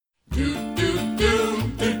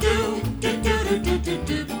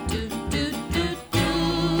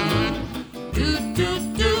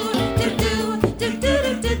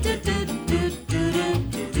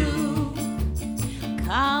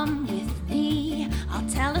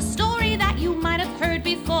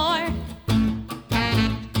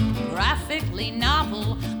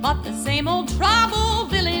Same old trouble,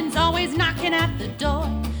 villains always knocking at the door.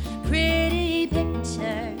 Pretty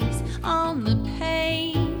pictures on the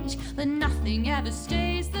page, but nothing ever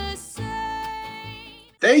stays the same.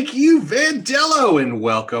 Thank you, Vandello, and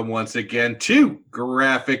welcome once again to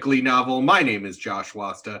Graphically Novel. My name is Josh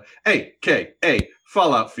Wasta, a.k.a.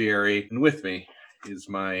 Fallout Fury, and with me is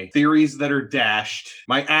my theories that are dashed,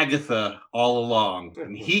 my Agatha all along,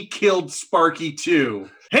 and he killed Sparky too.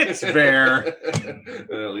 It's Bear.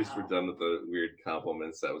 At least we're done with the weird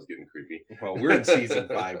compliments. That was getting creepy. Well, we're in season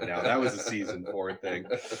 5 now. That was a season 4 thing.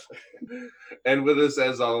 And with us,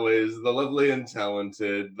 as always, the lovely and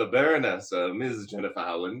talented, the Baronessa, Ms. Jennifer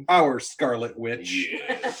Howland. Our Scarlet Witch.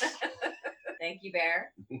 Yes. Thank you,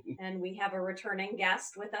 Bear. And we have a returning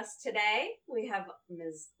guest with us today. We have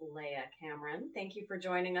Ms. Leah Cameron. Thank you for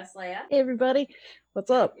joining us, Leah. Hey, everybody. What's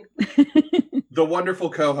up? The wonderful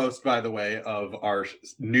co-host, by the way, of our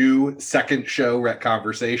new second show, Rec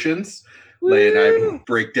Conversations. Leah and I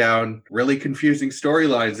break down really confusing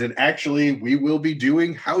storylines, and actually, we will be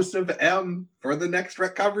doing House of M for the next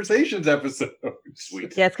Rec Conversations episode.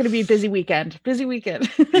 Sweet. Yeah, it's going to be a busy weekend. Busy weekend.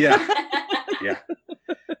 Yeah. Yeah.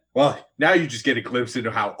 Well, now you just get a glimpse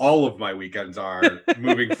into how all of my weekends are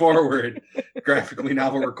moving forward. Graphically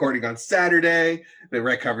Novel recording on Saturday, the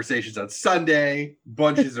Rec Conversations on Sunday,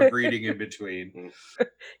 bunches of reading in between.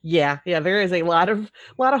 Yeah, there is a lot of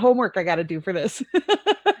homework I got to do for this.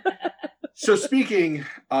 So speaking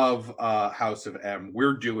of House of M,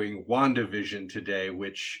 we're doing WandaVision today,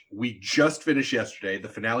 which we just finished yesterday. The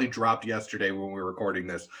finale dropped yesterday when we were recording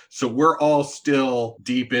this. So we're all still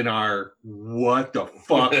deep in our, what the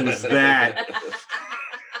fuck was that?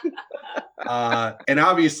 And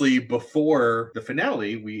obviously before the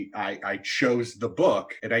finale, I chose the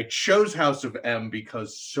book, and I chose House of M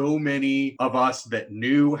because so many of us that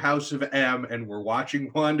knew House of M and were watching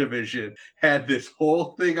WandaVision had this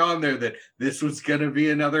whole thing on there that this was going to be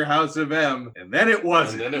another House of M, and then it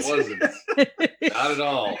wasn't. And then it wasn't. Not at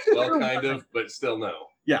all. Well, kind of, but still no.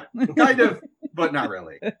 Yeah, kind of, but not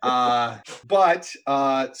really.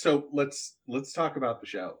 So let's talk about the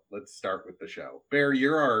show. Let's start with the show. Bear,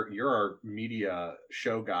 you're our media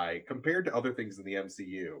show guy. Compared to other things in the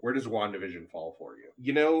MCU, where does WandaVision fall for you?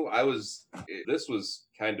 You know, this was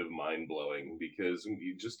kind of mind-blowing because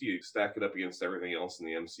you stack it up against everything else in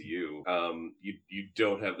the MCU. You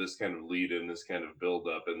don't have this kind of lead in, this kind of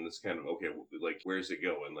build-up, and this kind of, okay, like, where's it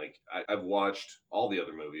going? Like, I've watched all the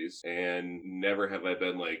other movies, and never have I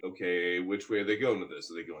been like, okay, which way are they going with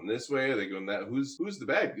this? Are they going this way? Are they going that? Who's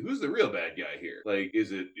the real bad guy here? Like,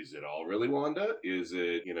 is it all really Wanda? Is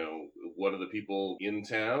it, one of the people in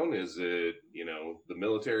town? Is it, the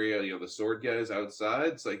military, the sword guys outside?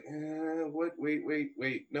 It's like, what? Wait,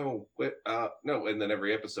 no, what? No. And then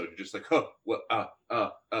every episode, you're just like, oh, what?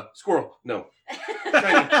 Squirrel, no.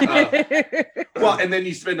 Well, and then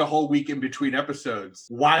you spend a whole week in between episodes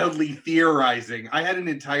wildly theorizing. I had an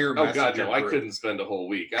entire Oh god, no, I couldn't spend a whole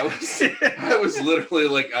week. I was literally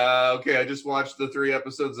like, okay, I just watched the 3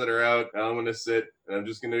 episodes that are out. Now I'm gonna sit and I'm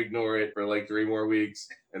just gonna ignore it for like 3 more weeks,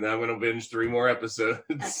 and then I'm gonna binge 3 more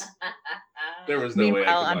episodes. There was no way I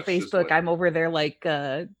could on watch Facebook, I'm over there like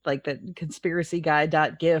the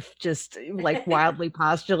conspiracyguy.gif, just like wildly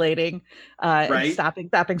postulating, right? and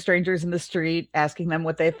stopping strangers in the street, asking them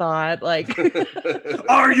what they thought. Like,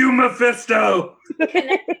 are you Mephisto?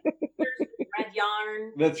 Red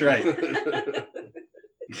yarn. That's right.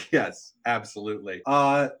 Yes, absolutely.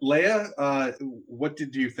 Leah, what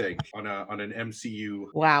did you think on an MCU?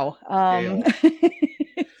 Wow.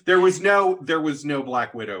 There was no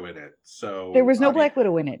Black Widow in it, so there was no Black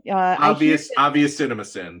Widow in it. Obvious cinema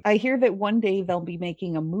sin. I hear that one day they'll be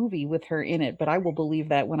making a movie with her in it, but I will believe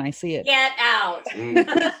that when I see it. Get out.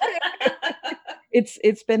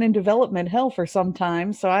 It's been in development hell for some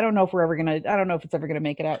time, so I don't know if it's ever gonna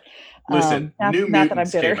make it out. Listen, New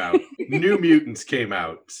Mutants came out. New Mutants came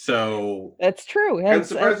out, so that's true. And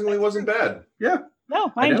surprisingly, wasn't bad. Yeah.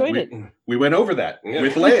 No, I enjoyed it. We went over that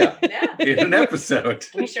with Leah in an episode.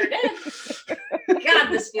 We sure did. God,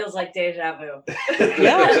 this feels like deja vu.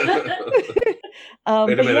 Yeah.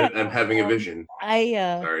 Wait a minute, I'm having a vision.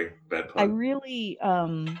 Sorry, bad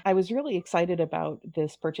pun. I was really excited about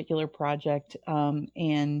this particular project.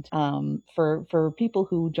 For people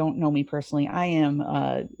who don't know me personally, I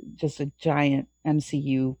am just a giant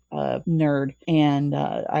MCU nerd, and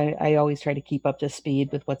I always try to keep up to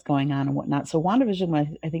speed with what's going on and whatnot. So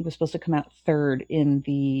WandaVision, I think, was supposed to come out third in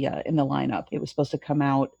the lineup. It was supposed to come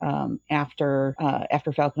out after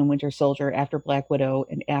Falcon and Winter Soldier, after Black Widow,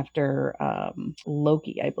 and after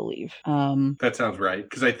Loki, I believe. That sounds right,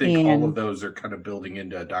 because I think all of those are kind of building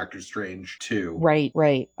into Doctor Strange too. Right.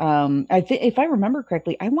 I think, if I remember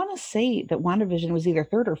correctly, I want to say that WandaVision was either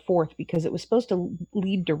third or fourth, because it was supposed to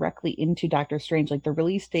lead directly into Doctor Strange. Like the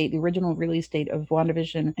original release date of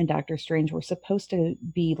WandaVision and Doctor Strange were supposed to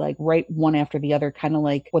be like right one after the other, kind of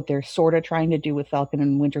like what they're sort of trying to do with Falcon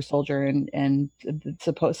and Winter Soldier and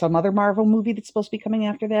some other Marvel movie that's supposed to be coming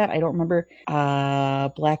after that. I don't remember.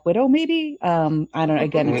 Black Widow, maybe. I don't know.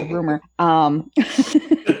 Again, it's a rumor.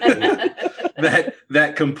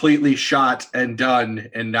 That completely shot and done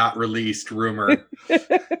and not released rumor.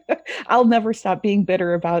 I'll never stop being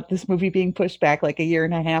bitter about this movie being pushed back like a year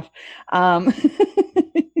and a half.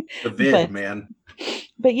 The vid, man.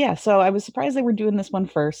 But yeah, so I was surprised they were doing this one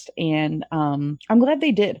first, and I'm glad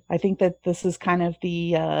they did. I think that this is kind of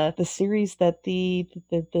the series that the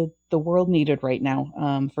world needed right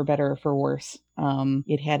now, for better or for worse.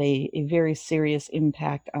 It had a very serious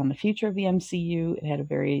impact on the future of the MCU. It had a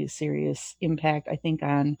very serious impact, I think,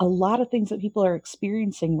 on a lot of things that people are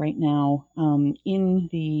experiencing right now in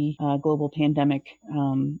the global pandemic,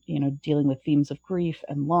 dealing with themes of grief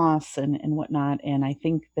and loss and whatnot. And I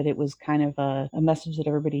think that it was kind of a message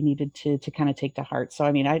that everybody needed to kind of take to heart. So,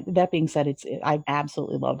 I mean, that being said, I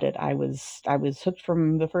absolutely loved it. I was hooked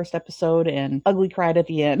from the first episode and ugly cried at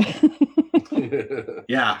the end.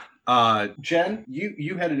 Yeah. Jen,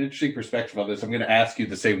 you had an interesting perspective on this. I'm going to ask you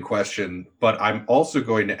the same question, but I'm also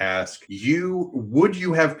going to ask you, would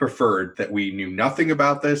you have preferred that we knew nothing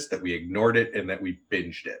about this, that we ignored it, and that we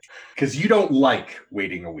binged it? Because you don't like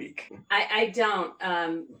waiting a week. I don't.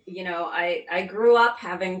 I grew up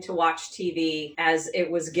having to watch TV as it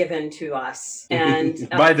was given to us. And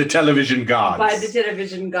by the television gods.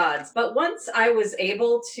 But once I was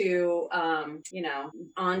able to,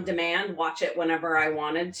 on demand, watch it whenever I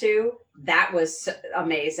wanted to, that was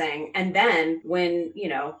amazing. And then when,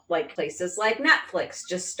 like places like Netflix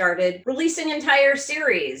just started releasing entire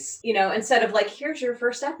series, instead of like, here's your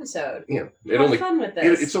first episode. Yeah. Have fun with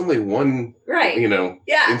this. It's only one, right.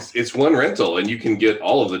 Yeah. It's one rental and you can get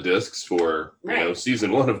all of the discs for,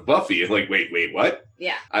 season 1 of Buffy. And like, wait, what?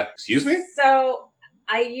 Yeah. Excuse me? So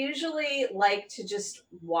I usually like to just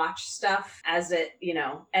watch stuff as it,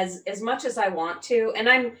 as much as I want to. And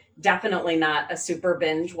I'm definitely not a super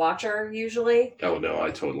binge watcher usually. Oh, no,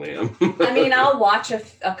 I totally am. I mean, I'll watch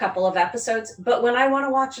a couple of episodes, but when I want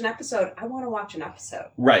to watch an episode, I want to watch an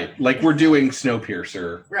episode. Right. Like we're doing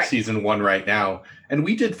Snowpiercer season 1 right now. And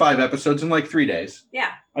we did 5 episodes in like 3 days.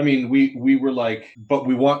 Yeah. I mean, we were like, but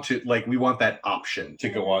we want that option to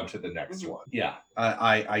go on to the next one. Yeah.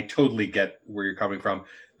 I totally get where you're coming from.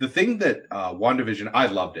 The thing that WandaVision, I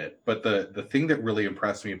loved it, but the thing that really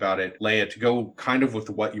impressed me about it, Leia, to go kind of with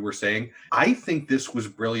what you were saying, I think this was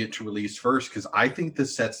brilliant to release first because I think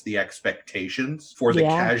this sets the expectations for the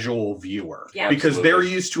casual viewer. Yeah. Because they're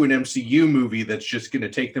used to an MCU movie that's just going to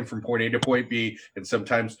take them from point A to point B, and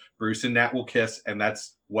sometimes Bruce and Nat will kiss, and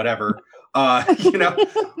that's whatever. But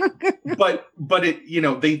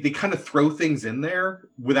it, they kind of throw things in there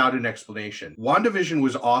without an explanation. WandaVision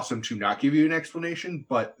was awesome to not give you an explanation,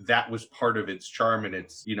 but that was part of its charm and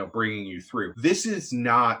its, bringing you through. This is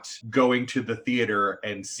not going to the theater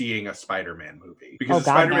and seeing a Spider-Man movie, because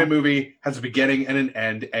Spider-Man movie has a beginning and an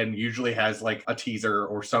end and usually has like a teaser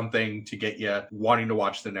or something to get you wanting to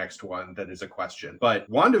watch the next one that is a question. But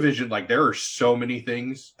WandaVision, like there are so many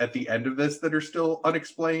things at the end of this that are still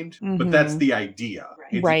unexplained, but that's the idea.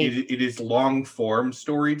 It is long form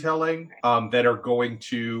storytelling that are going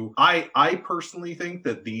to, I personally think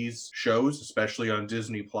that these shows, especially on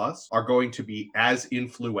Disney Plus, are going to be as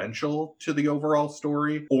influential to the overall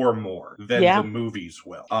story or more than the movies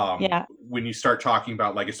will. When you start talking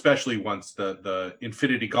about, like, especially once the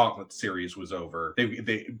Infinity Gauntlet series was over,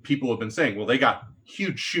 people have been saying, well, they got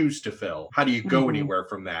huge shoes to fill. How do you go anywhere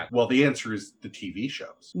from that? Well, the answer is the TV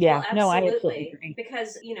shows. Yeah, well, I absolutely agree.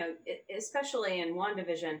 Because, especially in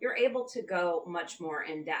WandaVision, you're able to go much more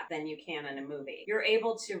in depth than you can in a movie. You're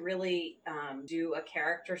able to really do a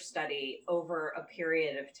character study over a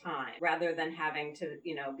period of time rather than having to,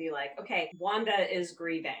 be like, okay, Wanda is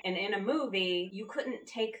grieving. And in a movie, you couldn't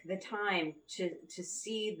take the time to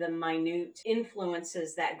see the minute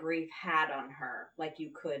influences that grief had on her like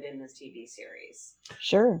you could in this TV series.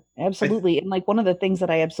 Sure, absolutely. And like one of the things that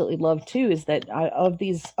I absolutely love too is that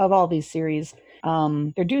of all these series,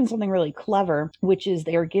 they're doing something really clever, which is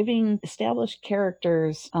they are giving established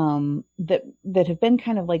characters that have been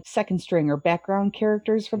kind of like second string or background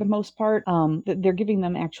characters for the most part. They're giving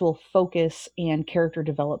them actual focus and character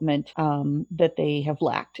development that they have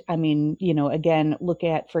lacked. I mean, again, look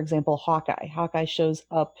at, for example, Hawkeye. Hawkeye shows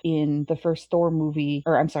up in the first Thor movie,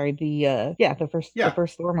 or I'm sorry, the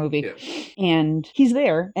first Thor movie, and he's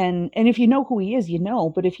there. And if you know who he is,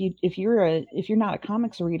 but if you're not a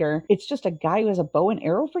comics reader, it's just a guy who has a bow and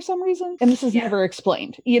arrow for some reason, and this is never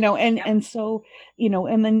explained, and so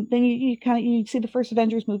and then you see the first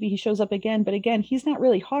Avengers movie, he shows up again, but again, he's not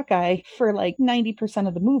really Hawkeye for like 90%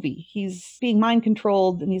 of the movie. He's being mind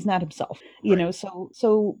controlled and he's not himself,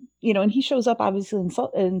 so and he shows up obviously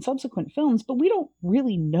in subsequent films, but we don't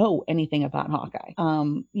really know anything about Hawkeye.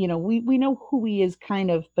 We know who he is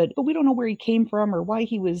kind of, but we don't know where he came from or why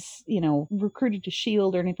he was, recruited to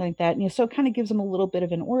SHIELD or anything like that. So it kind of gives him a little bit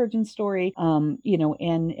of an origin story, and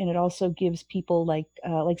it also gives people like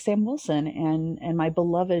Sam Wilson and my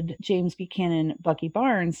beloved James Buchanan, Bucky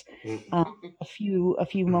Barnes, a few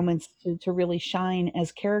moments to really shine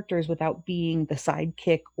as characters without being the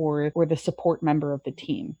sidekick or the support member of the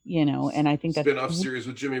team. And I think that's spin-off series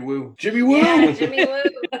with Jimmy Woo. Jimmy Woo.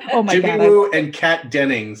 Oh my Jimmy God, Woo and Kat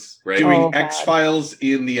Dennings doing X-Files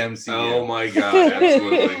in the MCU. Oh my God,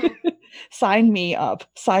 absolutely. Sign me up.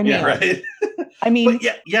 Sign me up. Right. I mean,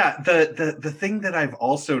 but the thing that I've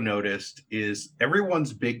also noticed is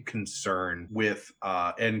everyone's big concern with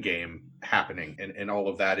Endgame happening and all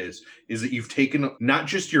of that is that you've taken not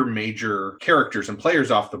just your major characters and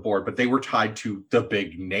players off the board, but they were tied to the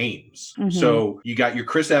big names. Mm-hmm. So you got your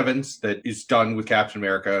Chris Evans that is done with Captain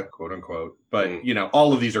America, quote unquote, but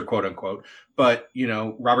all of these are quote unquote. But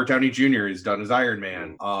Robert Downey Jr. is done as Iron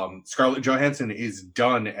Man. Scarlett Johansson is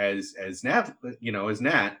done as Nat, as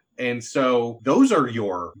Nat. And so those are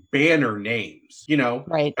your banner names,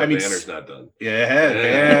 right? I mean, Banner's not done.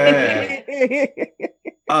 Yeah.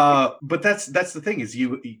 But that's the thing is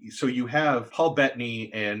you have Paul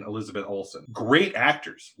Bettany and Elizabeth Olsen, great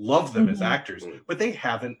actors, love them as actors, but they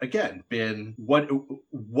haven't again been what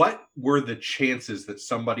were the chances that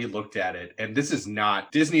somebody looked at it, and this is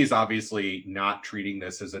not Disney is obviously not treating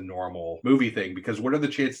this as a normal movie thing, because what are the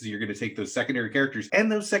chances you're going to take those secondary characters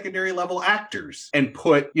and those secondary level actors and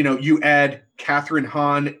put you add Catherine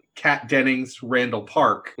Hahn, Kat Dennings, Randall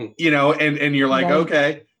Park, and you're like, right.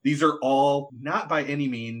 Okay. These are all not by any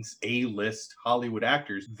means A-list Hollywood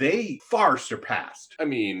actors. They far surpassed. I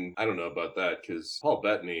mean, I don't know about that because Paul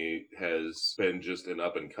Bettany has been just an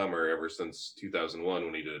up-and-comer ever since 2001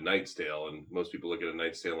 when he did A Knight's Tale. And most people look at A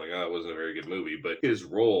Knight's Tale like, oh, it wasn't a very good movie. But his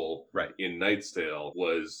role in Knight's Tale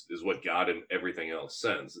is what got him everything else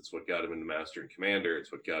since. It's what got him into Master and Commander.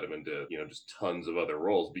 It's what got him into, just tons of other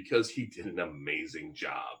roles because he did an amazing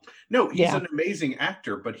job. No, he's an amazing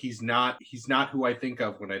actor, but he's not who I think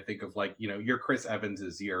of when I think of your Chris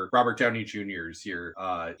Evanses, your Robert Downey Jr.'s, your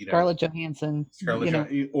Scarlett Johansson,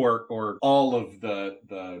 or all of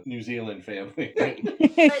the New Zealand family.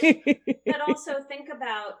 But also think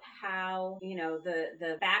about how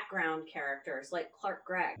the background characters like Clark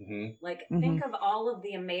Gregg, think of all of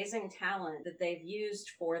the amazing talent that they've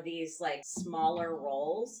used for these like smaller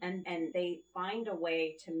roles, and they find a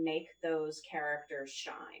way to make those characters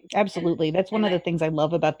shine. Absolutely, that's one of the things I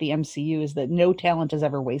love about the MCU is that no talent is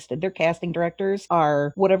ever wasted. Their casting directors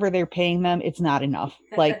are whatever they're paying them. It's not enough.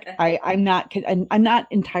 Like I'm not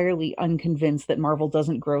entirely unconvinced that Marvel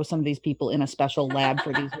doesn't grow some of these people in a special lab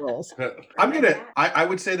for these roles. I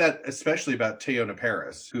would say that especially about Teyonah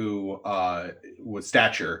Parris, who was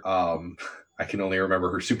Stature. I can only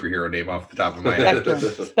remember her superhero name off the top of my head.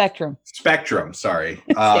 Spectrum. Sorry.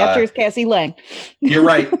 Stature's Cassie Lang. You're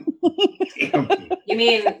right. You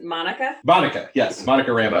mean Monica? Monica, yes.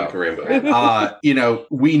 Monica Rambeau.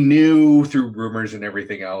 We knew through rumors and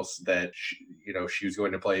everything else that she was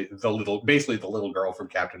going to play basically the little girl from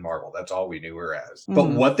Captain Marvel. That's all we knew her as. Mm-hmm. But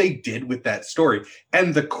what they did with that story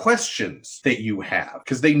and the questions that you have,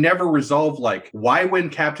 because they never resolve why when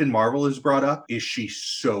Captain Marvel is brought up, is she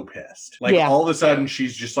so pissed? All of a sudden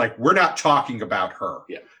she's just like, we're not talking about her.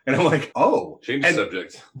 Yeah. And I'm like, oh. Change the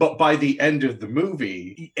subject. But by the end of the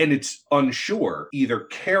movie, and it's unsure, either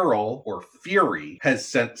Carol or Fury has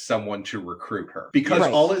sent someone to recruit her. Because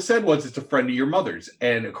all it said was it's a friend of your mother's.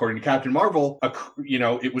 And according to Captain Marvel,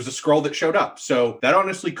 it was a Skrull that showed up. So that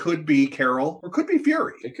honestly could be Carol or could be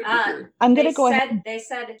Fury. It could be Fury. I'm going to go ahead. They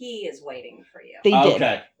said he is waiting for you. They did.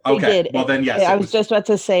 Okay. They Okay, did. well then yes, I it was just about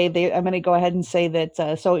to say I'm going to go ahead and say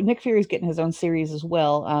that. So Nick Fury's getting his own series as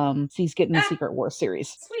well. So he's getting the Secret War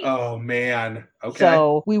series. Sweet. Oh man. Okay.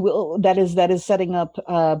 So we will. That is setting up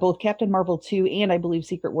both Captain Marvel 2 and I believe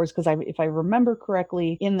Secret Wars, because if I remember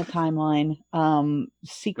correctly in the timeline,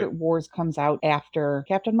 Secret Wars comes out after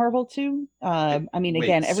Captain Marvel 2. I mean, Wait,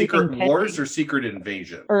 again, everything Secret Wars or Secret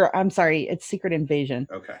Invasion? Or I'm sorry, it's Secret Invasion.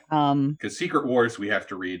 Okay. Um, Because Secret Wars we have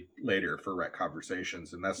to read later for Rec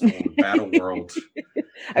Conversations, and that's the one with Battle World.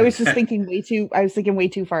 I was just thinking way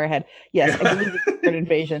too far ahead. Yes, I believe it's Secret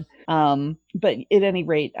Invasion. But at any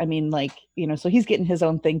rate, I mean, like, you know, so he's getting his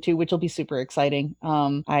own thing too, which will be super exciting.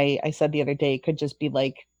 I said the other day it could just be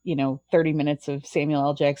like, you know, 30 minutes of Samuel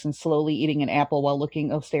L. Jackson slowly eating an apple while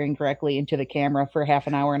staring directly into the camera for half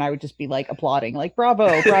an hour, and I would just be like applauding, like, bravo.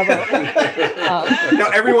 Now,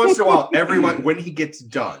 every once in a while, when he gets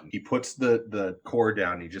done, he puts the core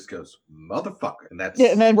down, and he just goes, motherfucker. And that's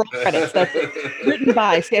and then roll credits. That's written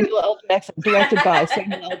by Samuel L. Jackson, directed by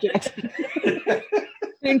Samuel L. Jackson,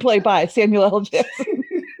 screenplay by Samuel L. Jackson.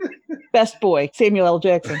 Best boy, Samuel L.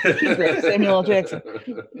 Jackson. Key grip, Samuel L. Jackson.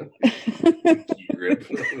 Key grip.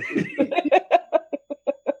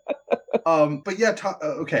 But yeah,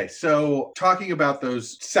 okay, so talking about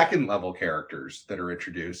those second level characters that are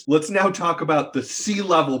introduced, let's now talk about the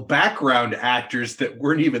C-level background actors that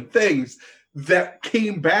weren't even things that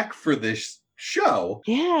came back for this show.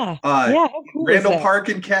 Yeah. How cool Randall is that? Park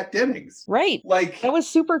and Kat Dennings. Right. Like, that was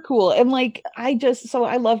super cool. And like, I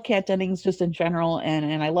love Kat Dennings just in general.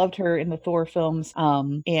 And I loved her in the Thor films.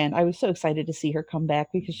 And I was so excited to see her come back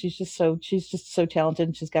because she's just so talented.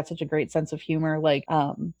 And she's got such a great sense of humor. Like,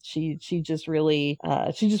 she just really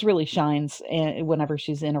shines whenever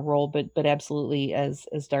she's in a role, but absolutely as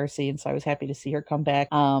Darcy. And so I was happy to see her come back.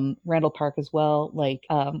 Randall Park as well. Like,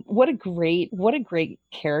 what a great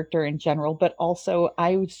character in general, but also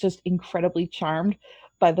I was just incredibly charmed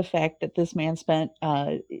by the fact that this man spent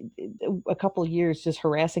a couple of years just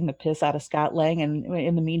harassing the piss out of Scott Lang, and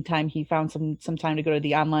in the meantime he found some time to go to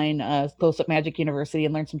the online Close-Up Magic University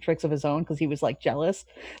and learn some tricks of his own because he was like jealous.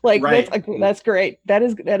 Like, right. That's great. That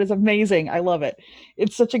is amazing. I love it.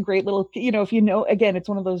 It's such a great little, you know, if you know, again, it's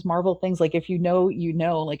one of those Marvel things, like if you know,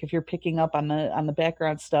 like if you're picking up on the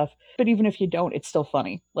background stuff, but even if you don't, it's still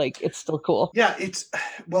funny. Like, it's still cool. Yeah, it's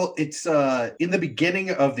in the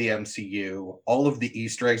beginning of the MCU, all of the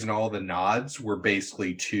Easter eggs and all of the nods were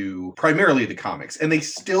basically to primarily the comics, and they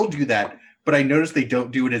still do that, but I noticed they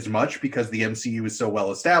don't do it as much because the MCU is so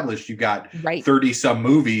well established. You got 30 some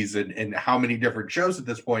movies and how many different shows at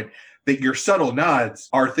this point, that your subtle nods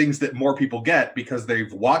are things that more people get because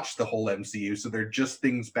they've watched the whole MCU, so they're just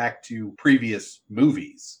things back to previous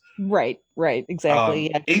movies. Right,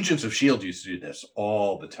 exactly. Yeah. Agents of S.H.I.E.L.D. used to do this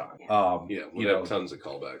all the time. We have tons of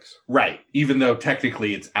callbacks. Right, even though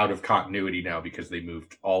technically it's out of continuity now because they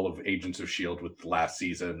moved all of Agents of S.H.I.E.L.D. with the last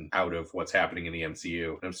season out of what's happening in the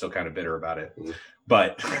MCU. I'm still kind of bitter about it. Mm-hmm.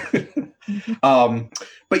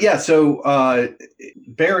 But yeah, so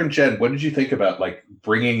Bear and Jen, what did you think about like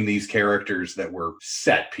bringing these characters that were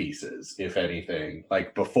set pieces, if anything,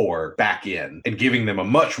 like before, back in and giving them a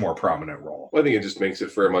much more prominent role? Well, I think it just makes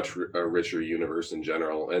it for a much richer universe in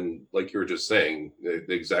general. And like you were just saying,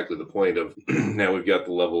 exactly the point of now we've got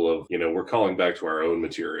the level of, you know, we're calling back to our own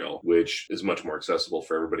material, which is much more accessible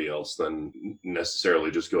for everybody else than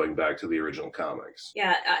necessarily just going back to the original comics.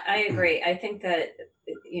 Yeah, I agree. I think that,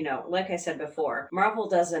 you know, like I said before, Marvel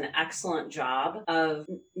does an excellent job of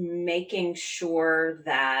making sure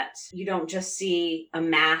that you don't just see a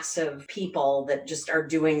mass of people that just are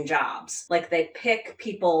doing jobs. Like, they pick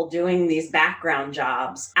people doing these background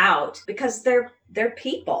jobs out because they're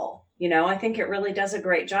people. You know, I think it really does a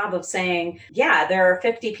great job of saying, yeah, there are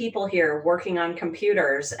 50 people here working on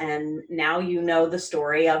computers, and now you know the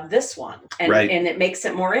story of this one. And, and it makes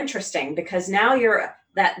it more interesting because now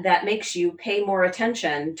that makes you pay more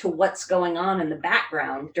attention to what's going on in the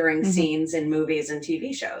background during scenes in movies and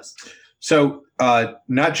TV shows. So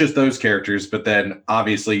not just those characters, but then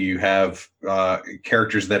obviously you have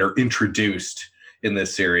characters that are introduced in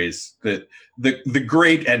this series. The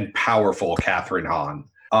great and powerful Catherine Hahn,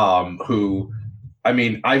 who, I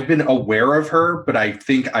mean, I've been aware of her, but I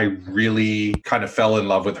think I really kind of fell in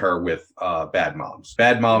love with her with Bad Moms.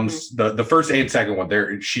 Bad Moms, the first and second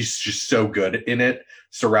one, she's just so good in it,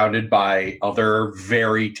 surrounded by other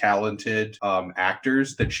very talented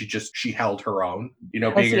actors that she held her own. You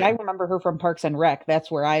know, I remember her from Parks and Rec.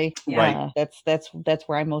 That's where that's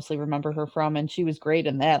where I mostly remember her from, and she was great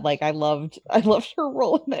in that. Like, I loved her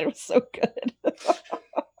role in that. It was so good.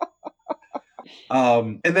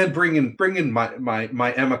 And then bringing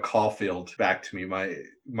my Emma Caulfield back to me,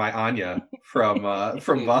 my Anya from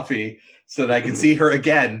Buffy, so that I can see her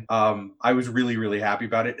again. I was really, really happy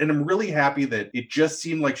about it. And I'm really happy that it just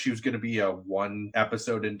seemed like she was going to be a one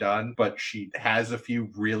episode and done, but she has a few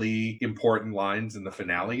really important lines in the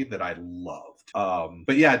finale that I loved.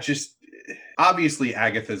 But yeah, just obviously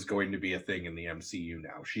Agatha's going to be a thing in the MCU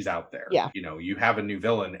now. She's out there. Yeah. You know, you have a new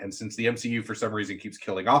villain, and since the MCU for some reason keeps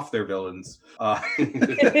killing off their villains,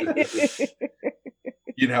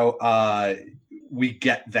 you know, we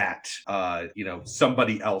get that, you know,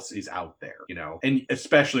 somebody else is out there, you know, and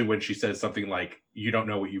especially when she says something like, you don't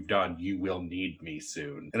know what you've done, you will need me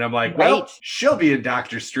soon. And I'm like, well, she'll be in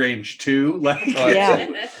Doctor Strange too. Like, yeah.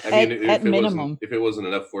 I mean, at minimum. If it wasn't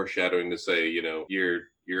enough foreshadowing to say, you know, you're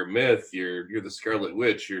a myth, you're the Scarlet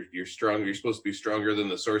Witch, you're strong, you're supposed to be stronger than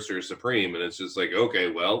the Sorcerer Supreme, and it's just like,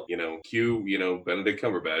 okay, well, you know, cue, you know, Benedict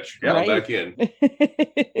Cumberbatch, come back in.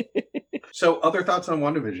 So other thoughts on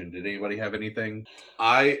WandaVision? Did anybody have anything?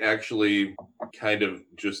 I actually kind of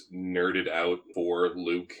just nerded out for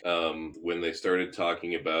Luke when they started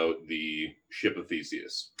talking about the ship of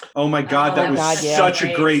Theseus. Oh my God, that was such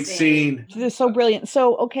a great scene. They're so brilliant.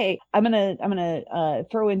 So okay, I'm gonna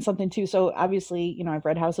throw in something too. So obviously, you know, I've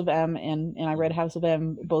read House of M and I read House of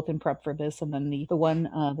M both in prep for this, and then the one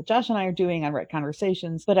that Josh and I are doing, I read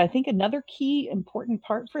Conversations. But I think another key important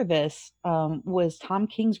part for this was Tom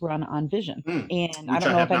King's run on Vision. And I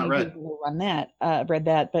don't know if any people read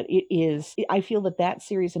that, but I feel that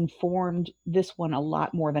series informed this one a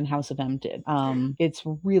lot more than House of M did. It's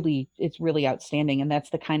really outstanding, and that's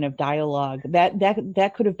the kind of dialogue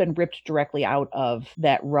that could have been ripped directly out of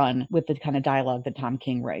that run with the kind of dialogue that Tom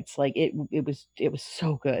King writes. Like it was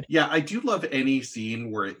so good. Yeah, I do love any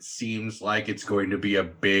scene where it seems like it's going to be a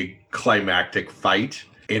big climactic fight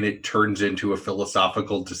and it turns into a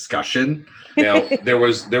philosophical discussion. Now, there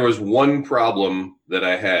was one problem that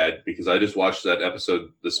I had, because I just watched that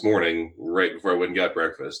episode this morning right before I went and got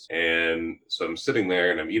breakfast. And so I'm sitting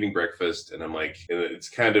there and I'm eating breakfast and I'm like, it's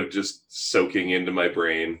kind of just soaking into my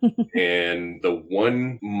brain. And the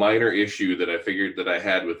one minor issue that I figured that I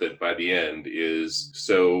had with it by the end is,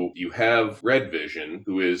 so you have Red Vision,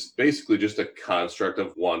 who is basically just a construct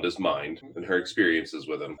of Wanda's mind and her experiences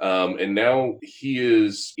with him. And now he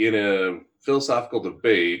is in a philosophical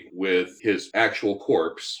debate with his actual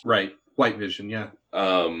corpse. Right. White Vision, yeah.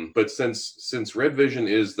 But since Red Vision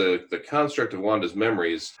is the construct of Wanda's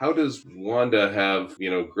memories, how does Wanda have,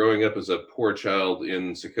 you know, growing up as a poor child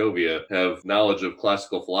in Sokovia, have knowledge of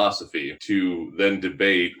classical philosophy to then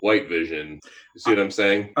debate White Vision? You see what I'm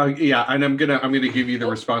saying? Yeah, and I'm gonna give you the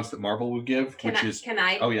response that Marvel would give, Can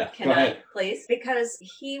I? Oh yeah, go ahead, please. Because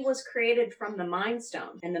he was created from the Mind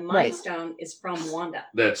Stone, and the Mind Stone is from Wanda.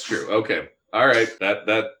 That's true. Okay. All right,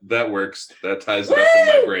 that works. That ties it up in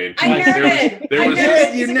my brain. I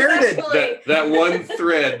nerded. You nerded. That one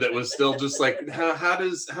thread that was still just like, how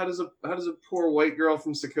does a poor white girl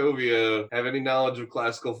from Sokovia have any knowledge of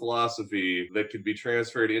classical philosophy that could be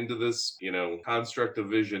transferred into this, you know, construct of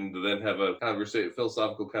Vision to then have a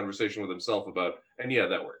philosophical conversation with himself about? And yeah,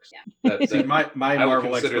 that works. Yeah. My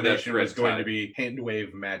Marvel explanation was going to be hand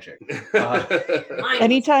wave magic.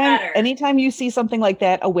 Anytime you see something like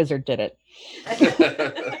that, a wizard did it.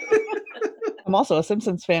 I'm also a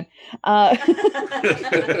Simpsons fan.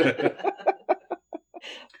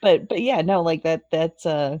 But yeah, no, like that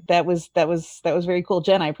was very cool.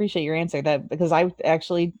 Jen, I appreciate your answer, that because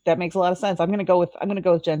that makes a lot of sense. I'm gonna go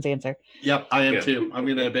with Jen's answer. Yep, I am too. I'm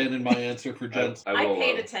gonna abandon my answer for Jen's. I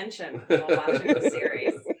paid attention while watching the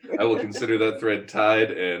series. I will consider that thread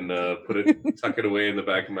tied and tuck it away in the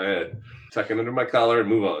back of my head, tuck it under my collar, and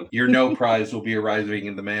move on. Your no prize will be arriving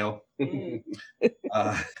in the mail.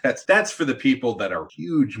 That's for the people that are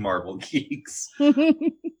huge Marvel geeks.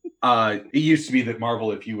 It used to be that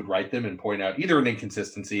Marvel, if you would write them and point out either an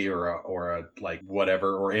inconsistency or a like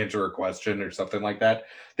whatever, or answer a question or something like that,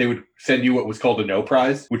 they would send you what was called a no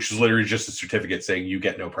prize, which is literally just a certificate saying you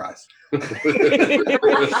get no prize.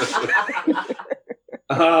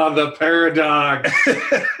 The paradox.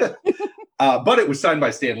 But it was signed by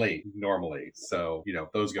Stan Lee normally. So, you know,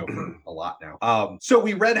 those go for a lot now. So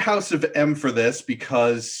we read House of M for this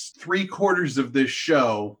because 3/4 of this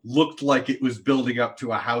show looked like it was building up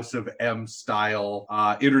to a House of M style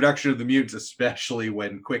introduction of the mutants, especially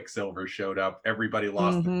when Quicksilver showed up. Everybody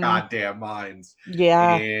lost their goddamn minds.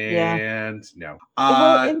 Yeah. No.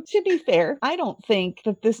 Well, and to be fair, I don't think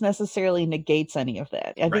that this necessarily negates any of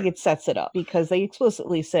that. I think it sets it up, because they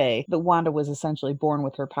explicitly say that Wanda was essentially born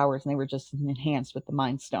with her powers and they were just enhanced with the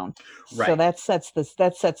Mind Stone. So Right. that sets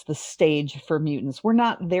the stage for mutants. We're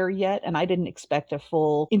not there yet, and I didn't expect a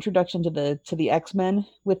full introduction to the X-Men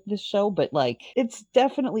with this show, but like it's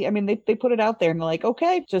definitely, I mean, they put it out there and they're like,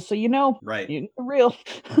 okay, just so you know, Right. mutants are real.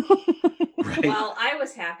 Right. Well, I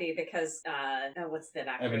was happy because what's the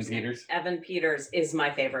actor's Evan name? Peters. Evan Peters is my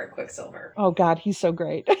favorite Quicksilver. Oh God, he's so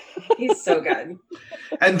great. He's so good.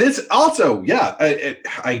 And this also, yeah,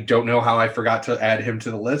 I don't know how I forgot to add him to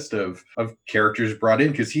the list of characters brought in,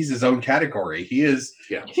 because he's his own category. He is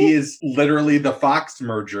literally the Fox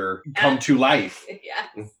merger come to life.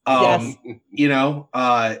 Yes. Yes. You know,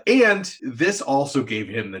 and this also gave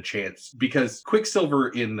him the chance, because Quicksilver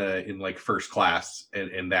in like First Class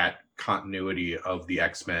and that continuity of the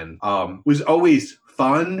X-Men was always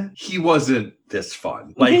fun. He wasn't this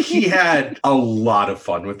fun. Like, he had a lot of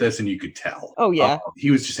fun with this, and you could tell. Oh yeah. He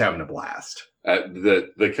was just having a blast.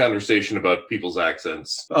 The conversation about people's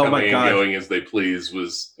accents Oh my coming God. and going as they please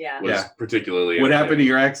was Yeah. particularly What happened to entertaining.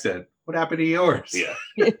 your accent? What happened to yours? Yeah.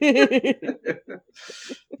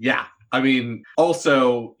 Yeah. I mean,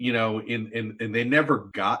 also, you know, in they never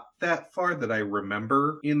got that far that I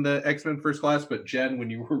remember in the X-Men First Class, but Jen, when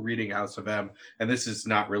you were reading House of M, and this is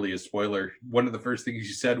not really a spoiler, one of the first things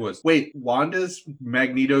you said was, wait, Wanda's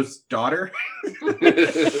Magneto's daughter?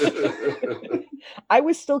 I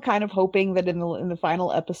was still kind of hoping that in the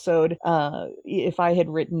final episode, if I had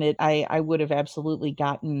written it, I would have absolutely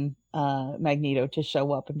gotten Magneto to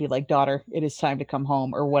show up and be like, daughter, it is time to come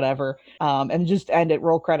home, or whatever, and just end it,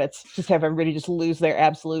 roll credits, just have everybody just lose their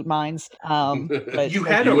absolute minds. But You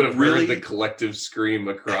had You a would have really heard the collective scream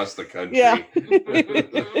across the country. yeah.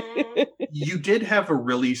 you did have a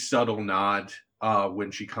really subtle nod when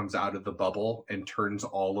she comes out of the bubble and turns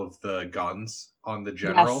all of the guns on the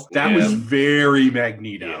general. Yes. That Yeah. was very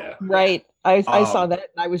Magneto. Yeah. Right. I saw Um, that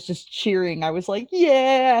and I was just cheering. I was like,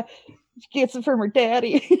 yeah, she gets it from her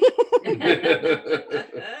daddy.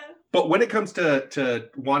 But when it comes to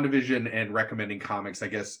WandaVision and recommending comics, I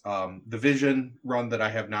guess the Vision run that I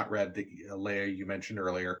have not read, that Leia, you mentioned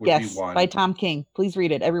earlier, would Yes, be one. by Tom King. Please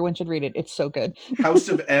read it. Everyone should read it. It's so good. House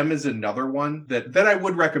of M is another one that I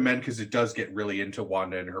would recommend, because it does get really into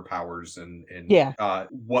Wanda and her powers and Yeah.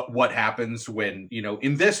 What happens when, you know,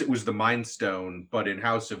 in this it was the Mind Stone, but in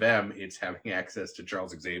House of M it's having access to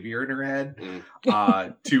Charles Xavier in her head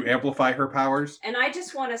to amplify her powers. And I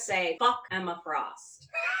just want to say, fuck Emma Frost.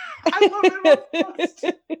 I love Emma Frost.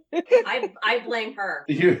 I blame her.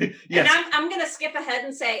 Yes. And I'm going to skip ahead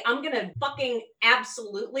and say I'm going to fucking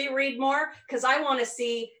absolutely read more, because I want to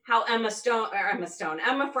see how Emma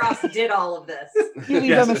Frost did all of this. You leave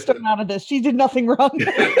Yes. Emma Stone out of this. She did nothing wrong.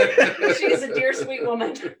 She's a dear sweet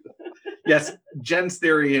woman. Yes, Jen's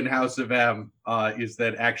theory in House of M is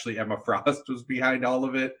that actually Emma Frost was behind all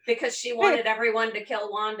of it. Because she wanted everyone to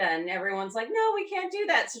kill Wanda, and everyone's like, no, we can't do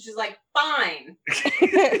that. So she's like, fine.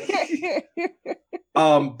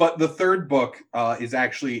 But the third book is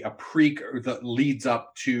actually a prequel that leads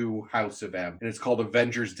up to House of M, and it's called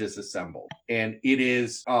Avengers Disassembled. And it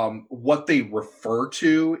is what they refer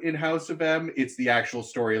to in House of M. It's the actual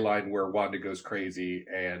storyline where Wanda goes crazy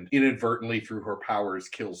and inadvertently, through her powers,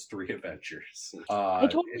 kills 3 Avengers. I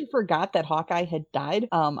totally forgot that Hawkeye had died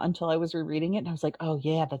until I was rereading it, and I was like, oh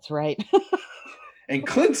yeah, that's right. And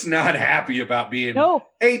Clint's not happy about being No.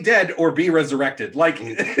 A, dead, or B, resurrected. Like,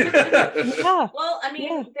 Yeah. Well, I mean,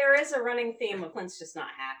 Yeah. there is a running theme of Clint's just not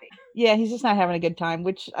happy. Yeah, he's just not having a good time,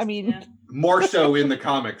 which, I mean, Yeah. more so in the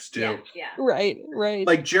comics, too. Yeah. right.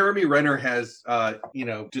 Like, Jeremy Renner has,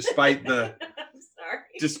 despite the I'm sorry.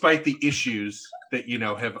 despite the issues that,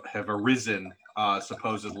 have arisen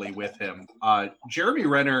supposedly with him, Jeremy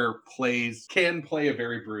Renner can play a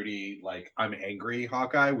very broody, like, I'm angry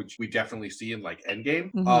Hawkeye, which we definitely see in, like,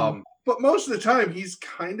 Endgame. Mhm. But most of the time he's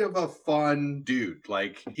kind of a fun dude.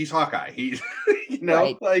 Like, he's Hawkeye. He's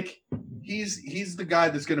Right. like, he's the guy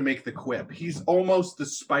that's gonna make the quip. He's almost the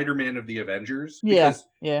Spider-Man of the Avengers. Yeah. Because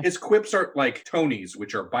Yeah. his quips aren't like Tony's,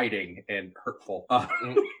 which are biting and hurtful.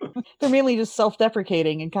 They're mainly just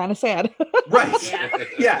self-deprecating and kind of sad. Right. Yeah.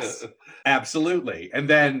 Yes. Absolutely. And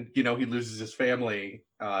then, he loses his family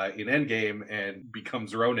in Endgame and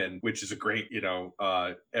becomes Ronin, which is a great,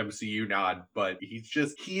 MCU nod. But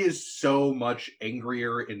he is so much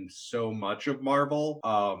angrier in so much of Marvel,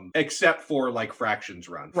 except for like Fraction's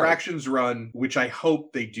run. Right. Fraction's run, which I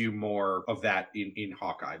hope they do more of that in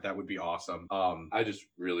Hawkeye. That would be awesome. I just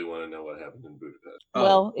really want to know what happened in Budapest.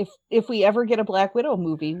 Well, if we ever get a Black Widow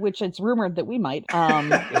movie, which it's rumored that we might,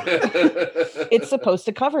 it's supposed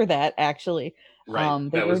to cover that, actually. Right.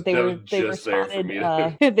 They were just there for spotted. me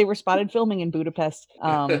to- They were spotted filming in Budapest,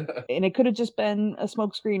 and it could have just been a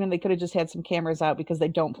smokescreen, and they could have just had some cameras out because they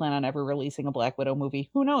don't plan on ever releasing a Black Widow movie.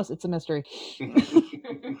 Who knows? It's a mystery.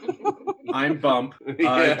 I'm Bump.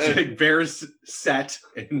 Yeah. Bear's set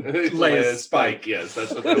and Leia's Leia's Spike. Spike. Yes,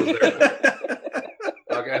 that's what that was there.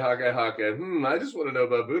 Hawkeye. I just want to know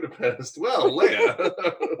about Budapest. Well, Leia.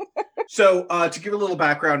 So, to give a little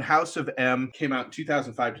background, House of M came out in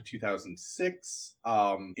 2005 to 2006.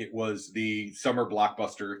 It was the summer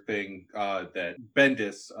blockbuster thing that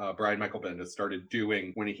Bendis, Brian Michael Bendis, started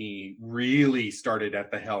doing when he really started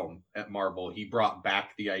at the helm at Marvel. He brought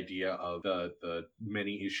back the idea of the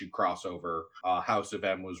many issue crossover. House of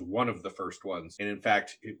M was one of the first ones, and in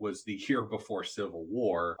fact, it was the year before Civil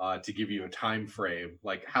War. To give you a time frame,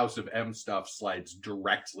 like House of M stuff slides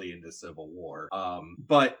directly into Civil War.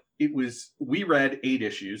 But we read 8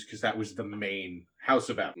 issues because that was the main House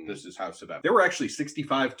of M. This is House of M. There were actually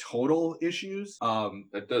 65 total issues.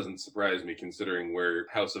 That doesn't surprise me considering where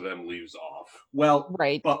House of M leaves off. Well,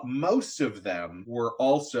 Right. but most of them were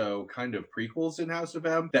also kind of prequels in House of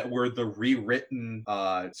M that were the rewritten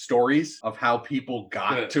stories of how people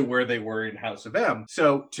got to where they were in House of M.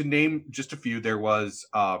 So to name just a few, there was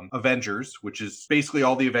Avengers, which is basically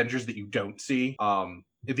all the Avengers that you don't see.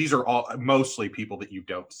 These are all mostly people that you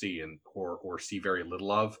don't see or see very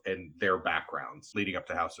little of, and their backgrounds leading up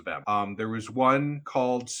to House of M. There was one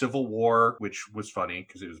called Civil War, which was funny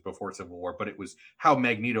because it was before Civil War, but it was how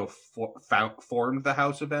Magneto formed the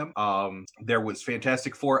House of M. There was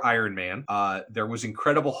Fantastic Four, Iron Man. There was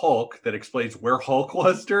Incredible Hulk that explains where Hulk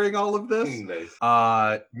was during all of this. Nice.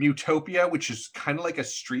 Mutopia, which is kind of like a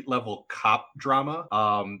street level cop drama,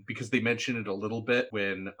 because they mention it a little bit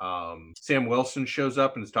when Sam Wilson shows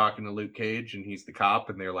up and is talking to Luke Cage, and he's the cop,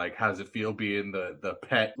 and they're like, how does it feel being the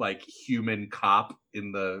pet, like, human cop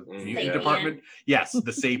in the mutant department? Yes,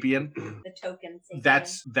 the Sapien. The token Sapien.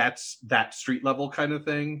 That's that street level kind of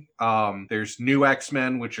thing. There's New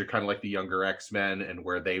X-Men, which are kind of like the younger X-Men, and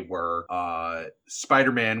where they were.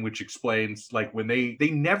 Spider-Man, which explains, like, when they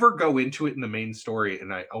never go into it in the main story,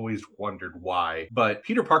 and I always wondered why, but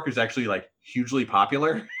Peter Parker's actually, like, hugely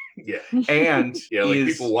popular. Yeah. And yeah, like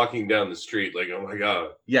people walking down the street, like, oh my god.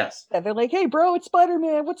 Yes. Yeah, they're like, hey, bro, it's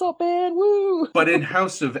Spider-Man. What's up, man? Woo! But in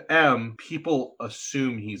House of M, people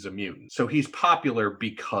assume he's a mutant. So he's popular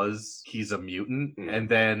because he's a mutant. And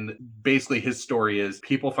then basically his story is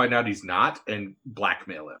people find out he's not and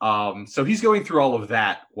blackmail him. So he's going through all of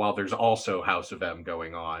that while there's also House of M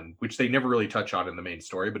going on, which they never really touch on in the main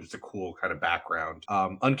story, but it's a cool kind of background.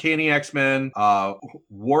 Uncanny X-Men,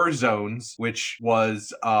 War Zones, which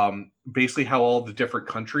was basically how all the different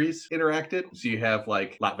countries interacted. So you have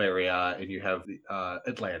like Latveria and you have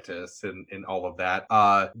Atlantis and all of that.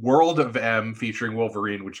 World of M featuring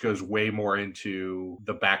Wolverine, which goes way more into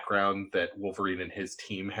the background that Wolverine and his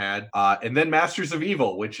team had. And then Masters of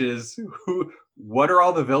Evil, which is what are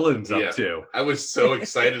all the villains up to? I was so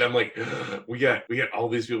excited. I'm like, we got all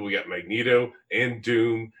these people. We got Magneto and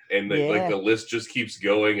Doom, and like the list just keeps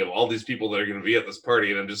going of all these people that are going to be at this party.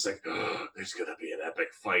 And I'm just like, there's going to be an epic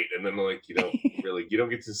fight. And then like, you don't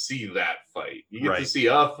get to see that fight. You get to see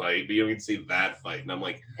a fight, but you don't get to see that fight. And I'm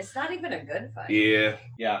like, it's not even a good fight.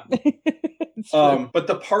 Yeah. But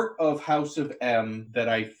the part of House of M that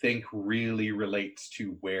I think really relates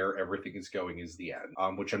to where everything is going is the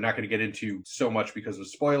end, which I'm not going to get into so much because of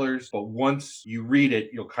spoilers, but once you read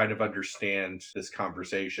it, you'll kind of understand this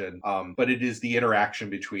conversation. But it is the interaction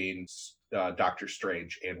between Doctor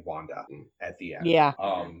Strange and Wanda at the end. Yeah.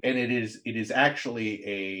 And it is actually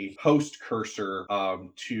a post-cursor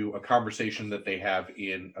to a conversation that they have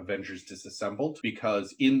in Avengers Disassembled,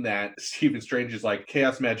 because in that, Stephen Strange is like,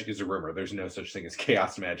 chaos magic is a rumor. There's no such thing as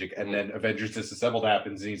chaos magic. And then Avengers Disassembled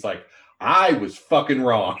happens, and he's like, I was fucking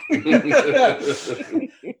wrong.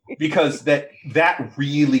 Because that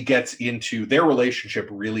really gets into, their relationship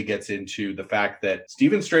really gets into the fact that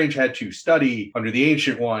Stephen Strange had to study under the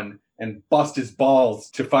Ancient One and bust his balls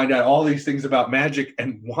to find out all these things about magic,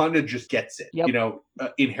 and Wanda just gets it,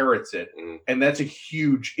 inherits it. And that's a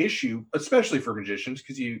huge issue, especially for magicians,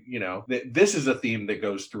 because this is a theme that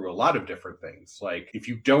goes through a lot of different things. Like, if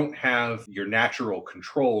you don't have your natural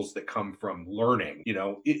controls that come from learning,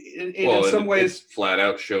 in some ways, it's flat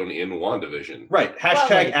out shown in WandaVision. Right.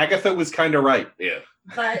 Hashtag Agatha was kind of right. Yeah.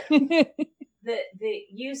 But the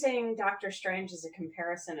using Doctor Strange as a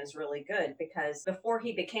comparison is really good, because before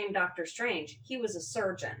he became Doctor Strange, he was a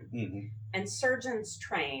surgeon. Mm-hmm. And surgeons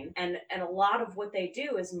train, and a lot of what they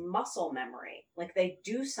do is muscle memory. Like, they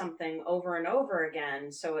do something over and over again,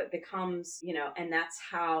 so it becomes, and that's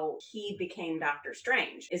how he became Doctor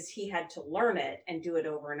Strange, is he had to learn it and do it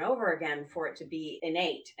over and over again for it to be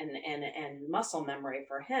innate and muscle memory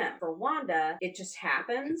for him. For Wanda, it just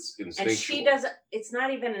happens, and she doesn't. It's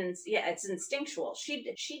not even it's instinctual.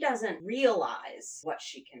 She doesn't realize what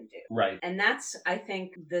she can do. Right. And that's, I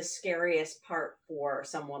think, the scariest part for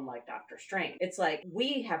someone like Doctor Strange. It's like,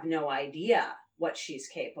 we have no idea what she's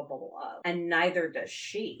capable of, and neither does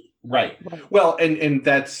she. Right. Well, and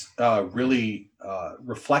that's really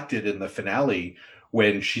reflected in the finale,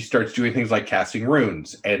 when she starts doing things like casting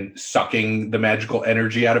runes and sucking the magical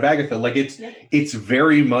energy out of Agatha. Like, it's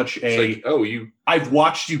very much it's like, I've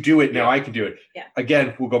watched you do it, now I can do it. Yeah.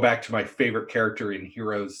 Again, we'll go back to my favorite character in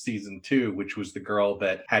Heroes season 2, which was the girl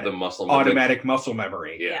that had the automatic muscle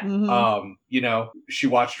memory. Yeah. Mhm. She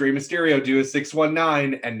watched Rey Mysterio do a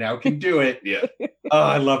 619 and now can do it. Yeah. Oh,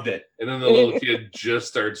 I loved it. And then the little kid just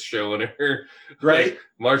starts showing her Right.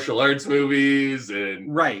 martial arts movies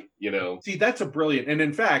and Right. See, that's a brilliant, and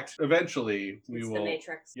in fact, eventually we It's will. the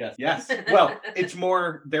Matrix. Yes. Well, it's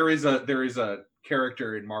more. There is a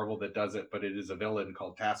character in Marvel that does it, but it is a villain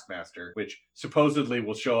called Taskmaster, which supposedly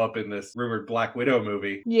will show up in this rumored Black Widow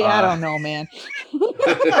movie. Yeah, I don't know, man.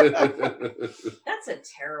 That's a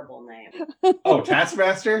terrible name. Oh,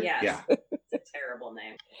 Taskmaster? Yes. Yeah. It's a terrible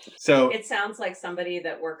name. So It sounds like somebody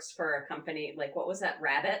that works for a company, like, what was that,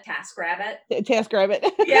 Rabbit? Task Rabbit?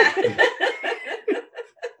 TaskRabbit. Yeah.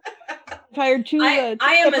 Hired two. I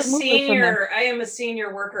am a separate movers from them. senior. I am a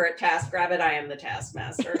senior worker at TaskRabbit. I am the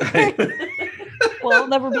Taskmaster. Well, I'll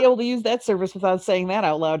never be able to use that service without saying that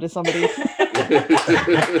out loud to somebody.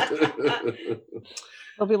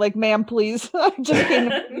 They'll be like, "Ma'am, please, I just came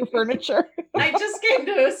to put your furniture." I just came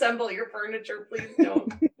to assemble your furniture. Please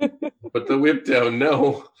don't. Put the whip down.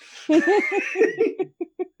 No.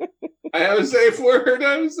 I have a safe word.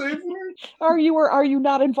 Are you or are you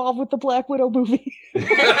not involved with the Black Widow movie?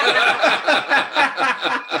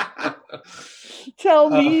 Tell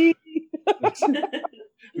me.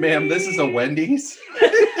 ma'am, this is a Wendy's.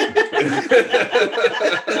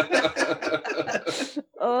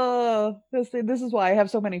 Oh, this is why I have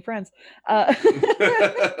so many friends.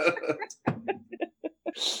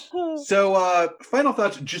 So, final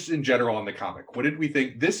thoughts just in general on the comic. What did we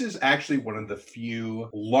think? This is actually one of the few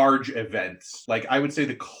large events. Like, I would say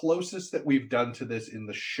the closest that we've done to this in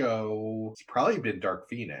the show has probably been Dark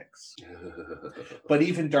Phoenix. But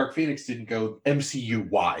even Dark Phoenix didn't go MCU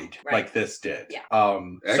wide like this did. Yeah.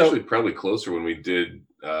 Actually, probably closer when we did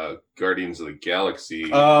Guardians of the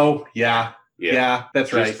Galaxy. Oh, yeah. Yeah,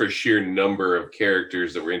 that's right. Just for sheer number of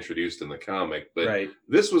characters that were introduced in the comic. But right.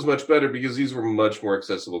 This was much better because these were much more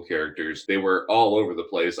accessible characters. They were all over the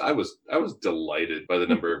place. I was delighted by the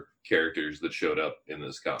number of characters that showed up in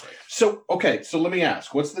this comic. So let me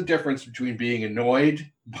ask, what's the difference between being annoyed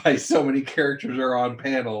by so many characters are on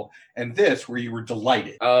panel and this where you were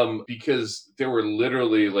delighted? Because there were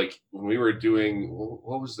literally, like, when we were doing,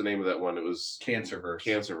 what was the name of that one? It was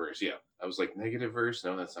Cancerverse, yeah. I was like, Negative Verse?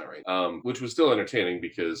 No, that's not right. Which was still entertaining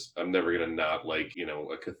because I'm never going to not like, a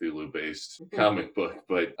Cthulhu-based comic book.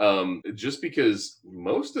 But just because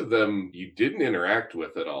most of them you didn't interact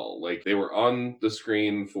with at all. Like, they were on the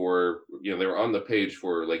screen for, they were on the page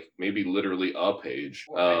for, like, maybe literally a page.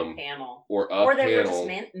 Or a panel. Or they were just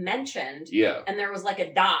mentioned. Yeah. And there was, like,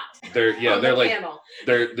 a dot they're like, panel.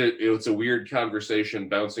 It's a weird conversation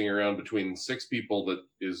bouncing around between six people that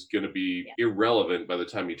is going to be irrelevant by the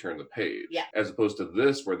time you turn the page. Yeah. As opposed to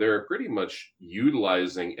this, where they're pretty much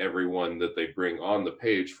utilizing everyone that they bring on the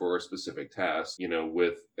page for a specific task,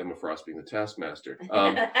 with Emma Frost being the Taskmaster.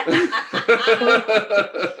 Well,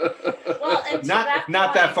 and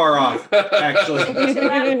not that far off, actually. To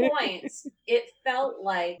that point, it felt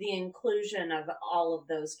like the inclusion of all of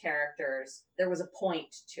those characters, there was a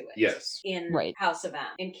point to it. Yes. In House of M.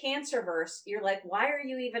 In Cancerverse, you're like, why are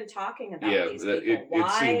you even talking about these people?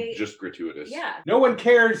 It seemed just gratuitous. Yeah. No one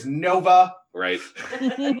cares, Nova. Right.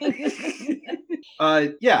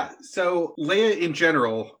 So Leia in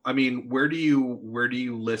general, I mean, where do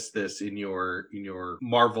you list this in your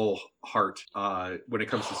Marvel heart when it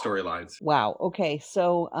comes to storylines. Wow. Okay.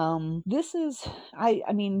 So this is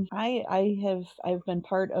I mean I've been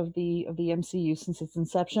part of the MCU since its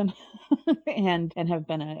inception and have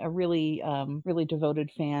been a really really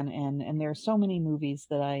devoted fan, and there are so many movies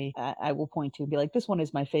that I will point to and be like, this one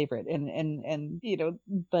is my favorite, and you know,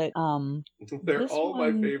 but They're this all my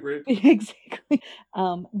one favorite. exactly.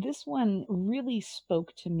 This one really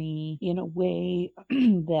spoke to me in a way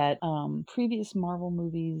that previous Marvel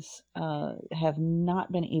movies have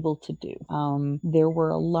not been able to do. There were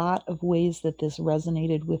a lot of ways that this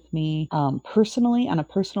resonated with me personally, on a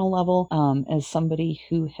personal level, as somebody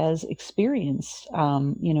who has experienced,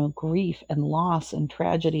 you know, grief and loss and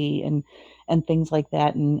tragedy and things like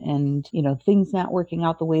that, and you know, things not working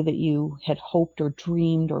out the way that you had hoped or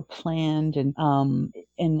dreamed or planned, and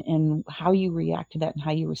how you react to that and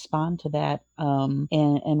how you respond to that,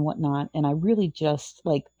 and whatnot. And I really just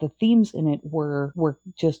like the themes in it were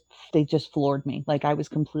just, they just floored me. Like I was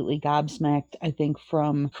completely gobsmacked, I think,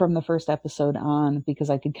 from the first episode on, because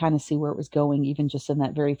I could kind of see where it was going even just in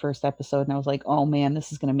that very first episode, and I was like, oh man,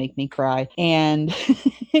 this is going to make me cry. And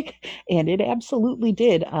and it absolutely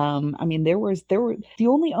did. I mean, there were the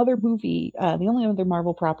only other movie, the only other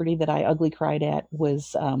Marvel property that I ugly cried at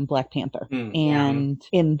was Black Panther. And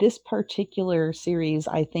in this particular series,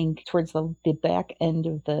 I think towards the back end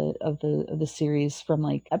of the series, from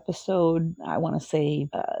like episode, I want to say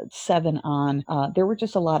 7 on, there were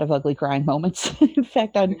just a lot of ugly crying moments. In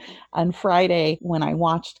fact, on Friday when I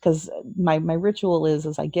watched, because my ritual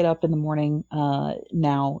is I get up in the morning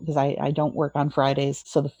now, because I don't work on Fridays.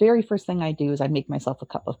 So the very first thing I do is I make myself a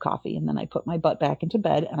cup of coffee, and then I put my butt back into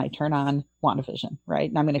bed and I turn on WandaVision, right?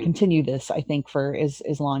 And I'm going to continue this, I think, for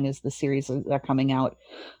as long as the series are coming out.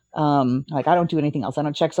 Like I don't do anything else. I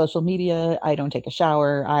don't check social media. I don't take a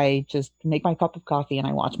shower. I just make my cup of coffee and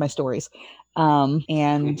I watch my stories.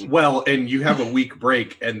 And well, and you have a week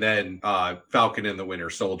break, and then Falcon and the Winter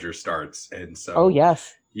Soldier starts, and so oh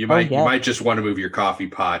yes, you might just want to move your coffee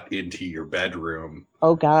pot into your bedroom.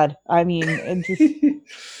 Oh God, I mean, and just,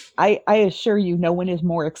 I assure you, no one is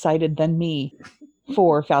more excited than me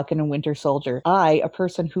for Falcon and Winter Soldier. I, a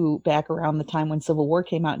person who back around the time when Civil War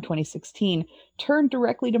came out in 2016, turned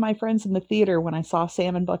directly to my friends in the theater when I saw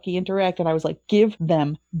Sam and Bucky interact, and I was like, give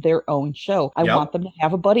them their own show. I want them to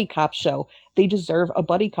have a buddy cop show. They deserve a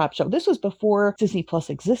buddy cop show. This was before Disney Plus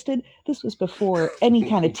existed. This was before any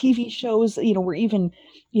kind of TV shows, you know, were even,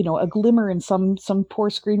 you know, a glimmer in some poor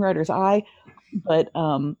screenwriter's eye. But,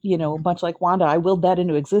 you know, much like Wanda, I willed that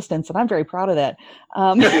into existence, and I'm very proud of that.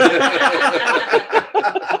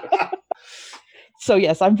 So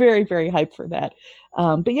yes, I'm very, very hyped for that.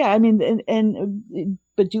 But yeah, I mean,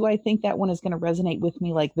 but do I think that one is going to resonate with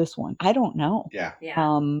me like this one? I don't know. Yeah.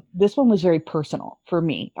 This one was very personal for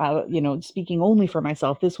me. You know, speaking only for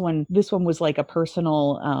myself, this one was like a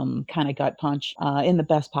personal kind of gut punch in the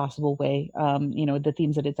best possible way. You know, the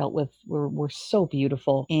themes that it dealt with were so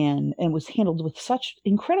beautiful and was handled with such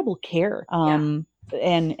incredible care.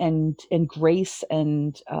 And grace,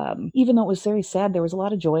 and even though it was very sad, there was a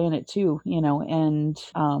lot of joy in it too, you know. And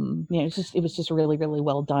you know, it was just really, really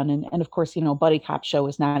well done. And of course, you know, buddy cop show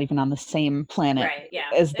is not even on the same planet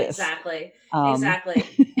as this. Exactly.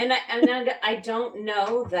 And I don't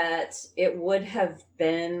know that it would have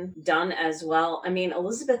been done as well. I mean,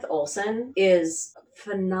 Elizabeth Olsen is a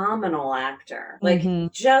phenomenal actor. Like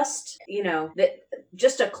just, you know,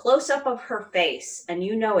 just a close up of her face and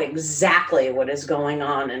you know exactly what is going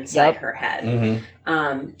on inside her head.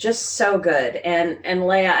 Just so good. And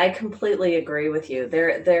Leia, I completely agree with you.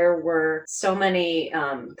 There were so many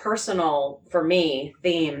personal, for me,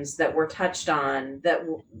 themes that were touched on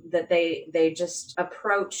that they just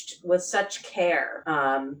approached with such care.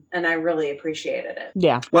 And I really appreciated it.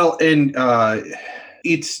 Yeah. Well, and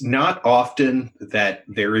it's not often that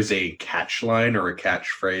there is a catch line or a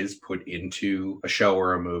catchphrase put into a show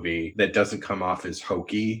or a movie that doesn't come off as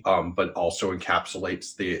hokey, but also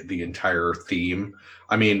encapsulates the entire theme.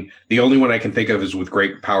 I mean, the only one I can think of is with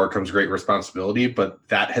great power comes great responsibility, but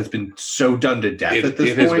that has been so done to death at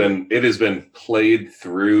this point. It has been played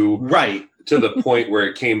through. Right. To the point where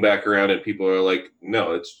it came back around and people are like,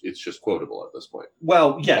 no, it's just quotable at this point.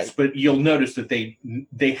 Well, yes, but you'll notice that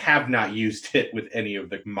they have not used it with any of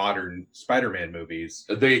the modern Spider-Man movies.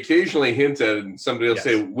 They occasionally hint at it, and somebody will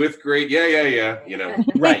say, with great, yeah, you know.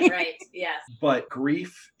 Right. Right, yes. But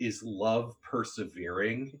grief is love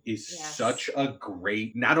persevering is such a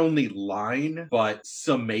great, not only line, but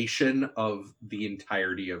summation of the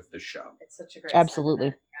entirety of the show. It's such a great Absolutely.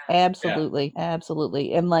 sentiment.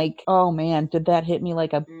 Absolutely. And like, oh man, did that hit me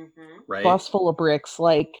like a right? bus full of bricks.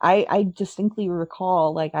 Like I distinctly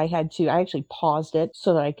recall, like I actually paused it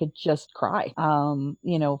so that I could just cry.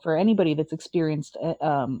 For anybody that's experienced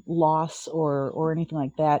loss or anything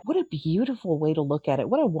like that, what a beautiful way to look at it.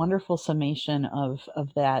 What a wonderful summation of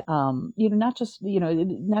that. Not just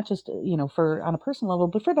for on a personal level,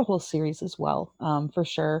 but for the whole series as well. For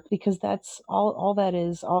sure, because that's all that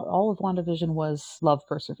is. All of WandaVision was love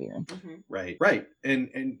persevering. Right.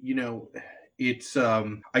 And it's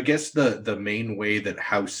I guess the main way that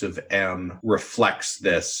House of M reflects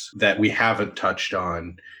this that we haven't touched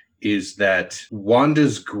on is that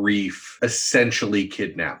Wanda's grief essentially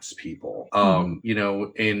kidnaps people. In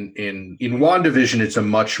WandaVision, it's a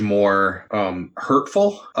much more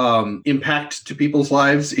hurtful impact to people's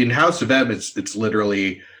lives. In House of M, it's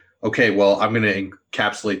literally, okay, well, I'm going to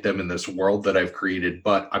encapsulate them in this world that I've created,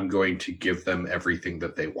 but I'm going to give them everything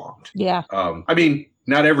that they want. Yeah. I mean,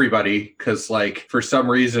 not everybody, because like for some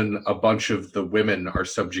reason a bunch of the women are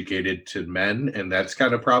subjugated to men, and that's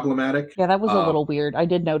kind of problematic. Yeah, that was a little weird. I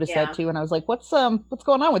did notice that too, and I was like, what's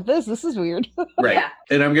going on with this? This is weird. Right. Yeah.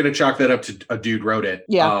 And I'm gonna chalk that up to a dude wrote it.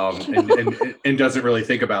 Yeah. And doesn't really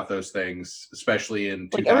think about those things, especially in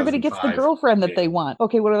like everybody gets the girlfriend that they want.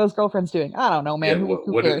 Okay, what are those girlfriends doing? I don't know, man.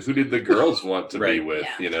 Yeah, who did the girls want to be with?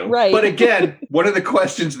 Right. But again, one of the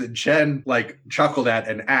questions that Jen like chuckled at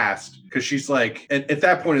and asked, because she's like, at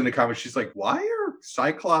that point in the comics, she's like, why are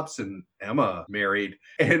Cyclops and Emma married?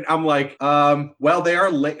 And I'm like, well, they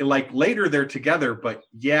are later they're together, but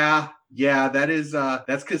yeah,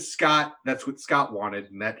 that's because that's what Scott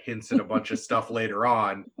wanted, and that hints at a bunch of stuff later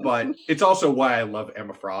on. But it's also why I love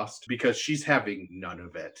Emma Frost, because she's having none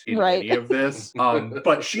of it in any of this.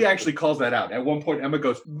 But she actually calls that out. At one point, Emma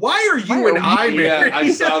goes, why are you and I married? Yeah,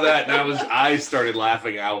 I saw that, and I started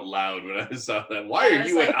laughing out loud when I saw that. Why are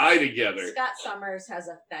you and I together? Scott Summers has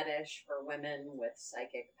a fetish for women with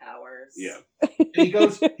psychic powers. Yeah. He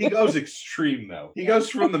goes extreme though. He goes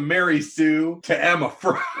from the Mary Sue to Emma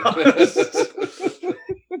Frost.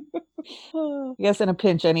 I guess in a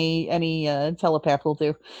pinch, any telepath will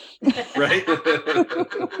do. Right?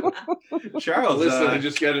 Charles, listen, I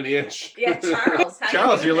just got an itch. Yeah, Charles.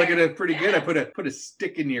 Charles, you're looking at pretty good. I put a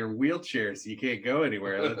stick in your wheelchair so you can't go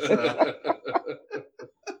anywhere.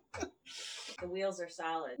 The wheels are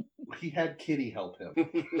solid. He had Kitty help him.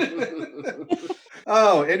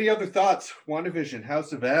 Oh, any other thoughts? WandaVision,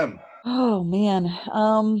 House of M. Oh man.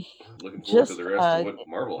 Looking forward to the rest of what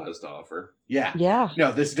Marvel has to offer. Yeah.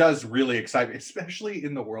 No, this does really excite me, especially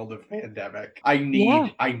in the world of pandemic. I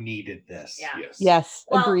needed this. Yeah. Yes.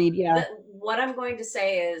 Well, agreed. Yeah. What I'm going to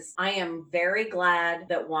say is I am very glad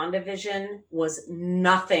that WandaVision was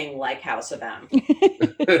nothing like House of M. You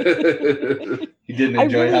didn't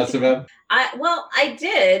enjoy House of M? I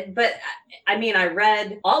did, but I mean, I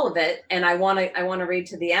read all of it, and I want to read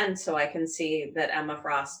to the end so I can see that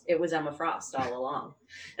it was Emma Frost all along.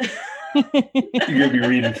 You're gonna be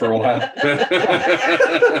reading for a while.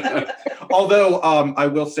 Although I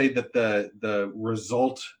will say that the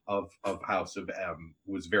result of House of M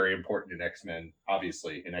was very important in X-Men.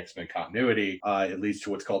 Obviously, in X-Men continuity, it leads to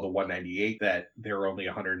what's called the 198. That there are only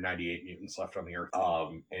 198 mutants left on the Earth.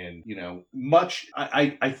 And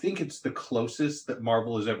I think it's the closest that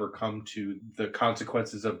Marvel has ever come to the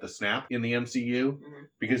consequences of the snap in the MCU,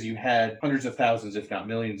 because you had hundreds of thousands, if not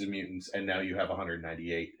millions, of mutants, and now you have 198.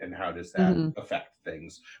 And how does that affect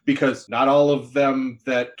things? Because not all of them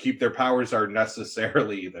that keep their powers are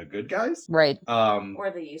necessarily the good guys, right? Or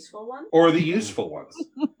the useful ones.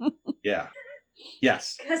 Yeah.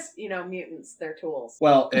 Yes. Because, mutants, they're tools.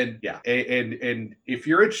 Well, and if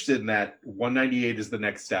you're interested in that, 198 is the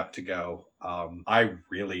next step to go. I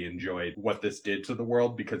really enjoyed what this did to the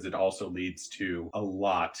world, because it also leads to a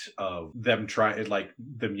lot of them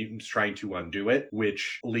the mutants trying to undo it,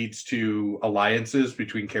 which leads to alliances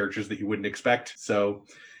between characters that you wouldn't expect. So,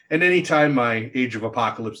 and anytime my Age of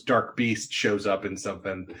Apocalypse Dark Beast shows up in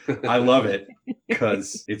something, I love it,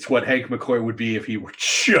 because it's what Hank McCoy would be if he were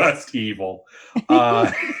just evil.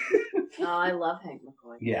 I love Hank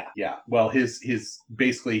McCoy. Yeah. Well, his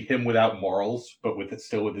basically him without morals, but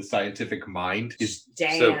still with his scientific mind. Is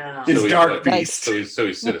Dark Beast. So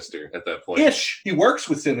he's Sinister at that point. Ish. He works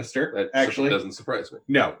with Sinister. That actually doesn't surprise me.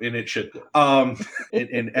 No, and it should.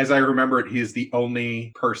 And as I remember it, he is the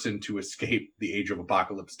only person to escape the Age of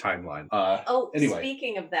Apocalypse timeline. Anyway.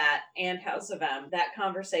 Speaking of that and House of M, that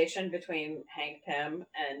conversation between Hank Pym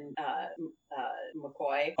and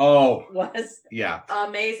McCoy was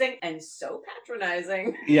amazing and so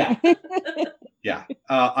patronizing. Yeah. Yeah,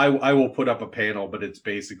 I will put up a panel, but it's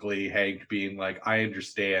basically Hank being like, I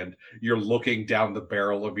understand you're looking down the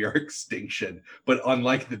barrel of your extinction, but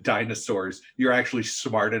unlike the dinosaurs, you're actually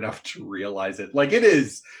smart enough to realize it. Like it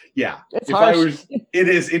is, yeah. It's harsh. It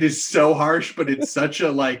is so harsh, but it's such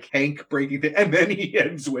a like Hank breaking thing. And then he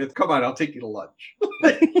ends with, come on, I'll take you to lunch.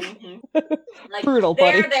 Like, Brutal,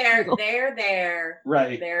 buddy. They're Brutal. there.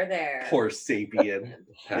 Right. They're there. Poor sapien.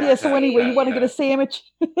 Yeah, so anyway, you want to get a sandwich?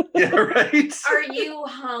 Yeah, right. Are you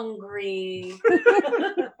hungry?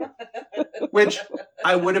 Which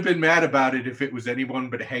I would have been mad about it if it was anyone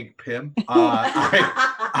but Hank Pym.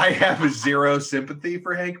 I have zero sympathy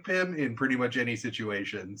for Hank Pym in pretty much any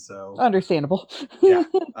situation. So Understandable. yeah.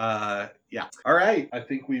 Yeah. All right. I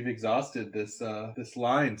think we've exhausted this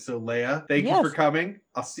line. So Leia, thank you Yes. for coming.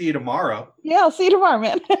 I'll see you tomorrow. Yeah, I'll see you tomorrow,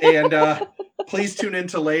 man. And please tune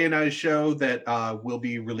into Leia and I's show that we'll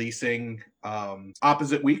be releasing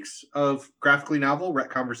opposite weeks of Graphically Novel Rec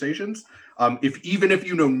Conversations. Even if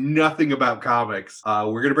you know nothing about comics,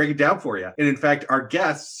 we're going to break it down for you. And in fact, our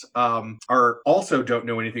guests are also don't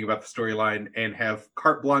know anything about the storyline and have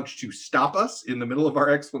carte blanche to stop us in the middle of our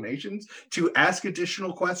explanations to ask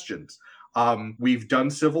additional questions. We've done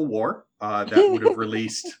Civil War. That would have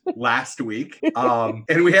released last week.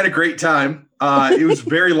 And we had a great time. It was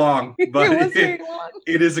very long, but It was very long.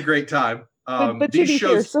 it is a great time. But to be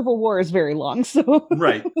fair, Civil War is very long, so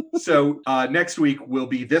Right. So next week will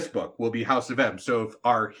be this book, will be House of M. So if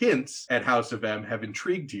our hints at House of M have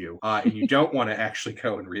intrigued you and you don't want to actually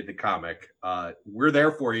go and read the comic, we're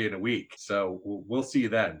there for you in a week. So we'll see you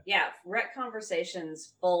then. Yeah, Rec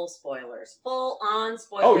Conversations, full spoilers. Full on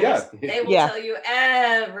spoilers. Oh, yeah. They will tell you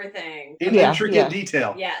everything. In Yeah, intricate yeah.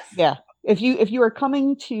 detail. Yes. yeah. If you are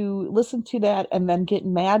coming to listen to that and then get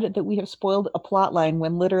mad that we have spoiled a plot line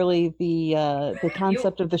when literally the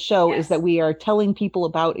concept of the show Yes. is that we are telling people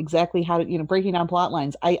about exactly how to, breaking down plot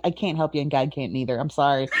lines, I can't help you and God can't neither. I'm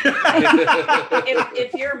sorry.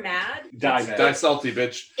 If you're mad, Die salty,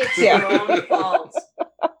 bitch. it's Yeah. your own fault.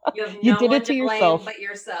 You have You no did one it to blame yourself. but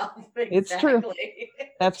yourself. It's true. Exactly.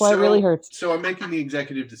 That's why it really hurts. So I'm making the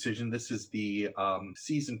executive decision. This is the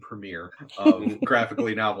season premiere of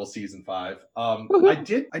Graphically Novel Season 5.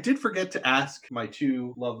 I did forget to ask my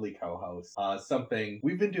two lovely co-hosts something.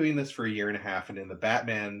 We've been doing this for a year and a half, and in the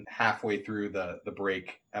Batman halfway through the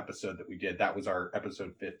break episode that we did, that was our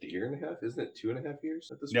episode 50. Year and a half? Isn't it 2.5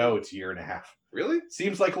 years at this No, point? it's a year and a half. Really?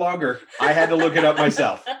 Seems like longer. I had to look it up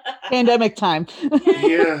myself. Pandemic time.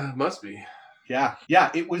 Yeah, must be. Yeah,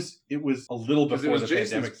 it was a little Because it before was the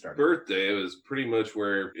Jason's pandemic started. birthday. It was pretty much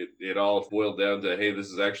where it all boiled down to, hey, this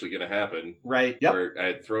is actually going to happen. Right. Yep. Where I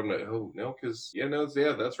had thrown my,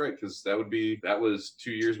 that's right. Because that was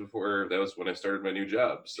 2 years before, that was when I started my new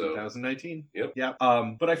job. So 2019. Yep. Yeah.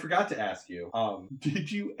 But I forgot to ask you, did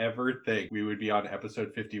you ever think we would be on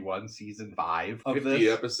episode 51, season 5 of 50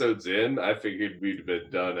 this? episodes in, I figured we'd have been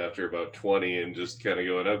done after about 20 and just kind of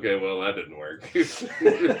going, okay, well, that didn't work.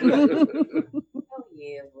 Oh,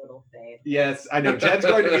 you little babe. Yes, I know. Jen's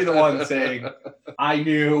going to be the one saying, I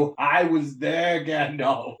knew I was there,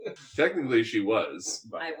 Gandalf. Technically, she was.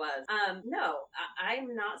 I was. No,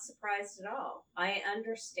 I'm not surprised at all. I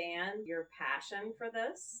understand your passion for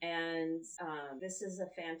this, and this is a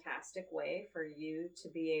fantastic way for you to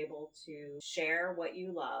be able to share what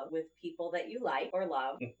you love with people that you like or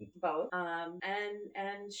love, both,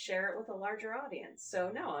 and share it with a larger audience.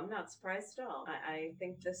 So no, I'm not surprised at all. I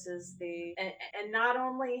think this is and not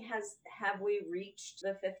only have we reached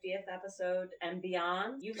the 50th episode and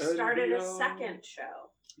beyond, you've started a second show.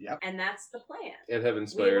 Yep. And that's the plan. And have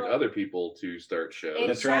inspired We will- other people to start shows.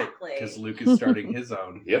 That's right. Exactly. Because Luke is starting his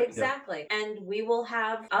own. Yep. Exactly. And we will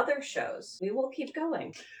have other shows. We will keep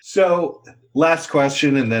going. So, last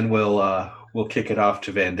question, and then we'll kick it off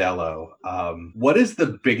to Vandello. What is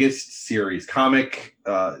the biggest series, comic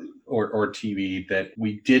or TV, that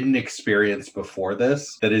we didn't experience before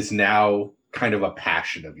this that is now kind of a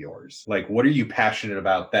passion of yours? Like, what are you passionate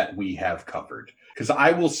about that we have covered? Because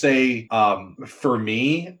I will say, for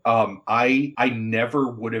me, I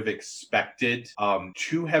never would have expected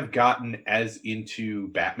to have gotten as into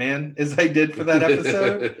Batman as I did for that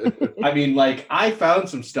episode. I mean, like, I found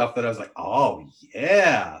some stuff that I was like, oh,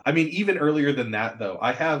 yeah. I mean, even earlier than that, though,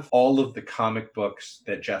 I have all of the comic books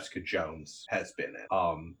that Jessica Jones has been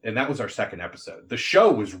in. And that was our second episode. The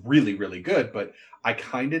show was really, really good, but I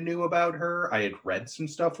kind of knew about her. I had read some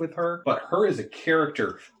stuff with her, but her as a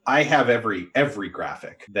character, I have every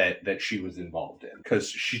graphic that she was involved in because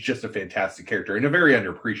she's just a fantastic character and a very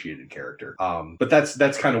underappreciated character. But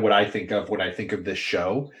that's kind of what I think of when I think of this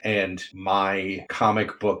show and my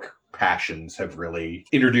comic book passions have really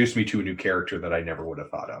introduced me to a new character that I never would have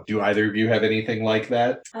thought of. Do either of you have anything like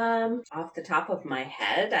that? Off the top of my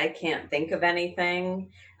head, I can't think of anything.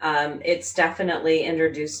 It's definitely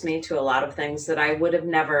introduced me to a lot of things that I would have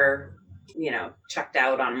never, checked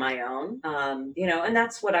out on my own. And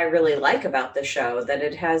that's what I really like about the show, that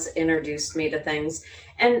it has introduced me to things.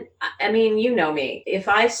 And I mean, you know me, if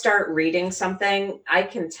I start reading something, I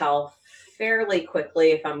can tell fairly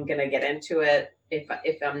quickly if I'm going to get into it, if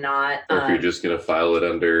I'm not. Or if you're just going to file it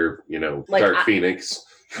under, Dark Phoenix.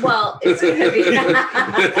 Well, it's going to be,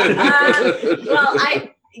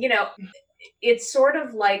 it's sort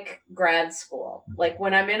of like grad school. Like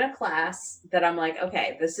when I'm in a class that I'm like,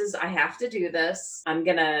 okay, I have to do this. I'm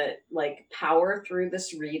going to power through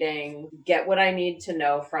this reading, get what I need to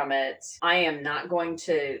know from it. I am not going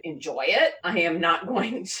to enjoy it. I am not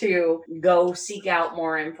going to go seek out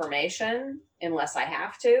more information unless I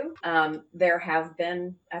have to. There have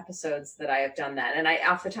been episodes that I have done that. And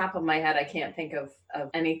off the top of my head, I can't think of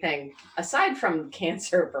anything aside from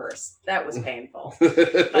Cancerverse. That was painful.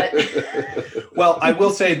 Well, I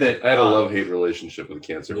will say that I had a love-hate relationship with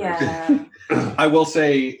Cancerverse. Yeah. I will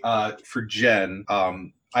say for Jen,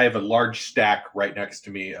 I have a large stack right next to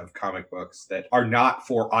me of comic books that are not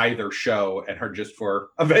for either show and are just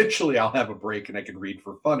for eventually I'll have a break and I can read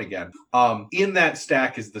for fun again. In that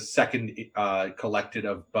stack is the second collected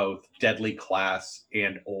of both Deadly Class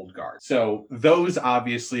and Old Guard. So those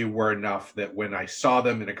obviously were enough that when I saw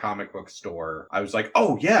them in a comic book store, I was like,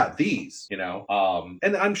 oh yeah, these,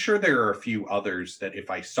 And I'm sure there are a few others that if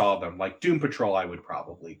I saw them, like Doom Patrol, I would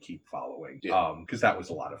probably keep following because that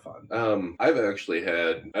was a lot of fun.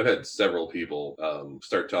 I've had several people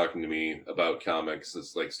start talking to me about comics.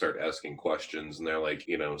 It's start asking questions, and they're like,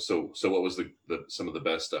 so what was the some of the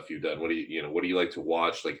best stuff you've done? What do you like to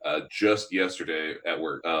watch? Just yesterday at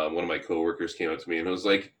work, one of my coworkers came up to me and was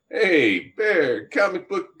like, "Hey, Bear, comic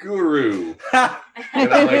book guru."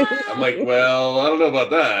 And I'm like, well, I don't know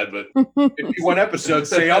about that, but if you want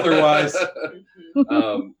episodes, say otherwise.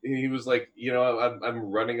 He was like,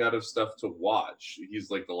 I'm running out of stuff to watch.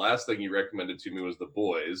 He's like, the last thing you recommended to me was The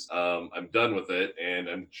Boys. I'm done with it, and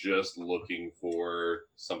I'm just looking for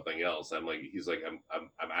something else. He's like,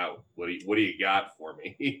 I'm out. What do you got for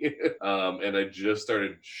me? And I just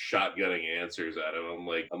started shotgunning answers at him.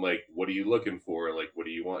 I'm like, what are you looking for? What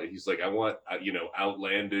do you want? He's like, I want,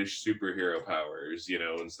 outlandish superhero powers,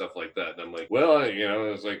 and stuff like that. And I'm like, well, I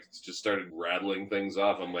was like, just started rattling things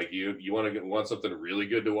off. I'm like, you want something really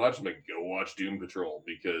good to watch? I'm like, go watch Doom Patrol,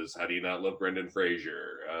 because how do you not love Brendan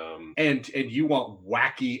Fraser? And you want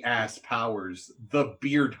wacky ass powers? The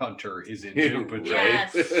Beard Hunter is in Doom Patrol.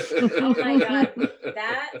 Yes. Oh my god,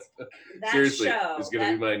 that seriously show is going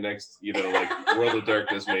to be my next, World of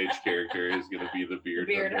Darkness mage character is going to be the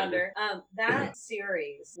Beard Hunter. That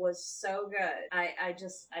series was so good. I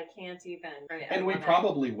can't even. And I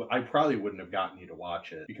probably wouldn't have gotten you to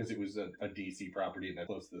watch it because it was a DC property and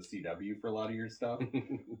close to the CW for a lot of your stuff.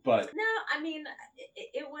 But no, I mean,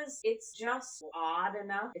 it's just odd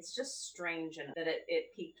enough. It's just strange enough that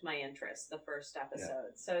it piqued my interest the first episode.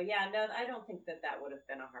 Yeah. So yeah, no, I don't think that would have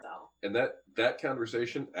been a hard sell. And that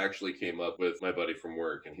conversation actually came up with my buddy from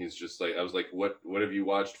work, and he's just like, I was like, what have you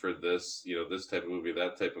watched for this, this type of movie,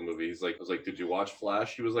 that type of movie? He's like, I was like, did you watch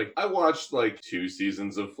Flash? He was like, I watched 2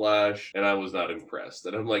 seasons of Flash and I was not impressed.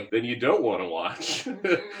 And I'm like, then you don't want to watch.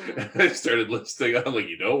 I started listing out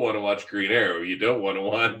you don't want to watch Green Arrow, you don't want to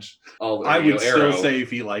watch all the I would Arrow. Still say if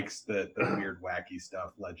he likes the weird wacky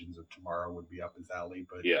stuff, Legends of Tomorrow would be up his alley,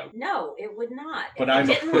 but yeah. No, it would not. But if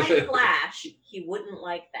he didn't like Flash, he wouldn't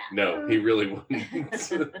like that. No, he really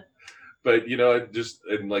wouldn't. But I just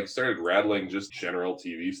started rattling just general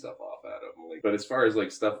TV stuff off at him. But as far as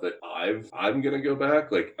stuff that I'm gonna go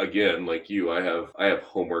back, again, you, I have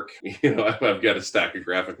homework. I've got a stack of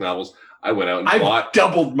graphic novels. I went out and bought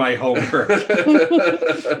doubled my homework.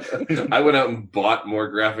 I went out and bought more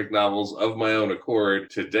graphic novels of my own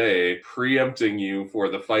accord today, preempting you for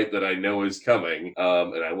the fight that I know is coming.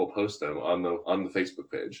 And I will post them on the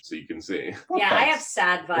Facebook page so you can see. Yeah, I have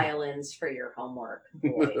sad violins for your homework,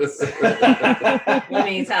 boys. Let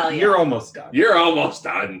me tell you. You're almost done. You're almost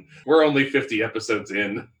done. We're only 50 episodes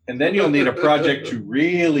in. And then you'll need a project to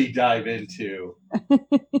really dive into.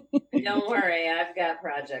 Don't worry, I've got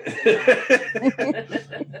projects.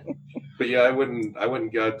 But yeah, I wouldn't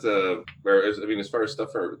got. As far as stuff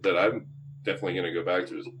that I'm definitely going to go back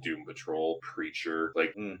to is Doom Patrol, Preacher.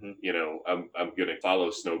 I'm going to follow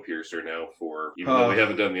Snowpiercer now even though we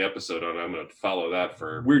haven't done the episode on it, I'm going to follow that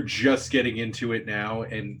for. We're just getting into it now,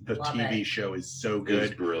 and the Love TV it. show is so good.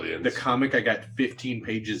 It's brilliant. The comic I got 15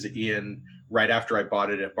 pages in right after I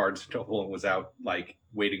bought it at Barnes & Noble and was out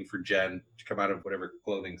waiting for Jen to come out of whatever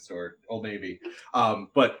clothing store, Old Navy.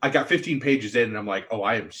 But I got 15 pages in and I'm like, oh,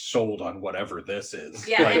 I am sold on whatever this is.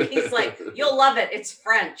 Yeah, and he's like, you'll love it. It's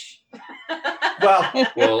French.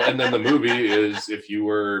 Well, and then the movie is, if you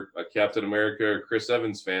were a Captain America or Chris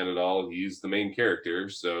Evans fan at all, he's the main character.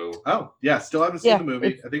 So oh yeah, still haven't seen Yeah, the movie.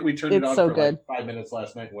 it's- I think we turned it it's on so for good. like 5 minutes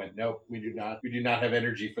last night and went, nope, we do not have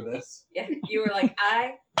energy for this. Yeah, you were like,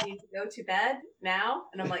 I need to go to bed now.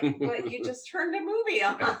 And I'm like, what? You just turned a movie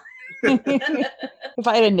on. If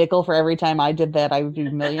I had a nickel for every time I did that, I would be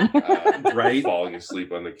a millionaire. Right. Falling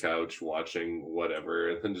asleep on the couch, watching whatever,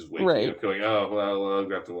 and then just waking Right. up going, oh, well, I'll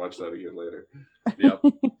have to watch that again later. Yep.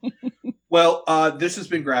 Well, this has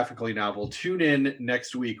been Graphically Novel. Tune in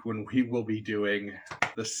next week when we will be doing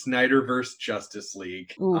the Snyderverse Justice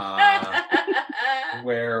League, Ooh.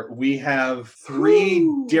 where we have 3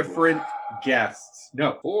 Ooh. different guests.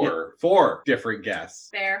 No, 4. yeah, 4 different guests.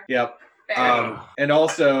 Fair. Yep. Fair. And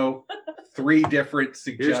also 3 different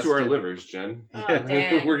suggested. Here's to our livers, Jen. Oh,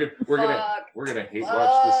 dang. we're gonna Fuck. hate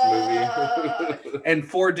watch this movie. And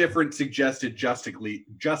 4 different suggested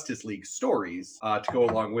Justice League stories to go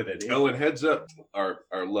along with it. Oh, and heads up, our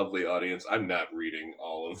lovely audience, I'm not reading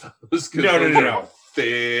all of those. 'Cause No. those are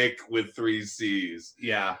thick with 3 C's.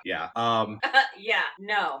 Yeah. Yeah,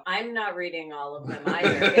 no, I'm not reading all of them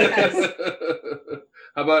either. Because,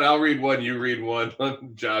 How about I'll read one, you read one,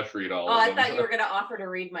 Josh read all of I them. thought you were going to offer to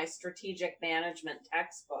read my strategic management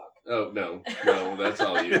textbook. Oh, no, that's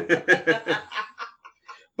all you.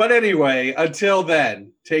 But anyway, until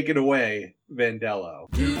then, take it away, Vandello.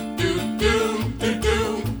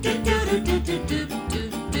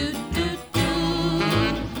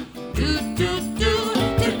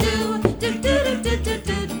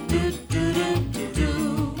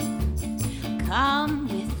 Come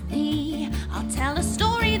with me, I'll tell a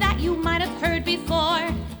story that you might have heard before.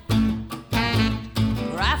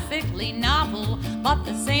 Graphically novel, but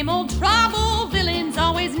the same old trouble. Villains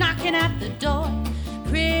always knocking at the door.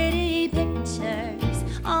 Pretty pictures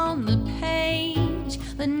on the page,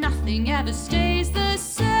 but nothing ever stays the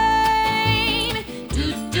same.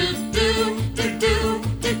 Do do do do do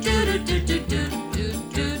do do do do do do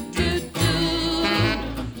do do do.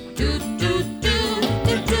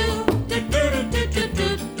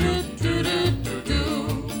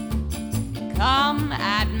 Come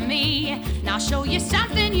at me, and I'll show you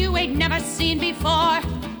something you ain't never seen before.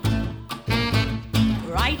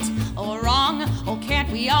 Right or wrong, or can't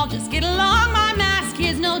we all just get along? My mask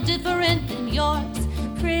is no different than yours.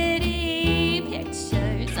 Pretty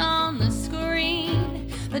pictures on the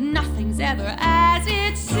screen, but nothing's ever as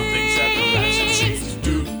it seems.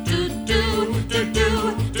 Do do do do do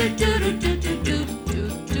do do do do do do do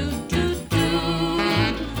do do do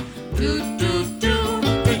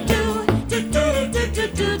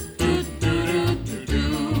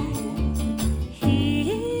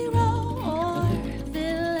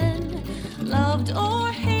loved or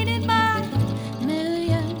hated by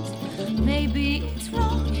millions. Maybe it's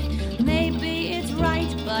wrong, maybe it's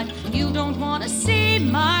right, but you don't want to see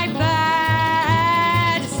my back.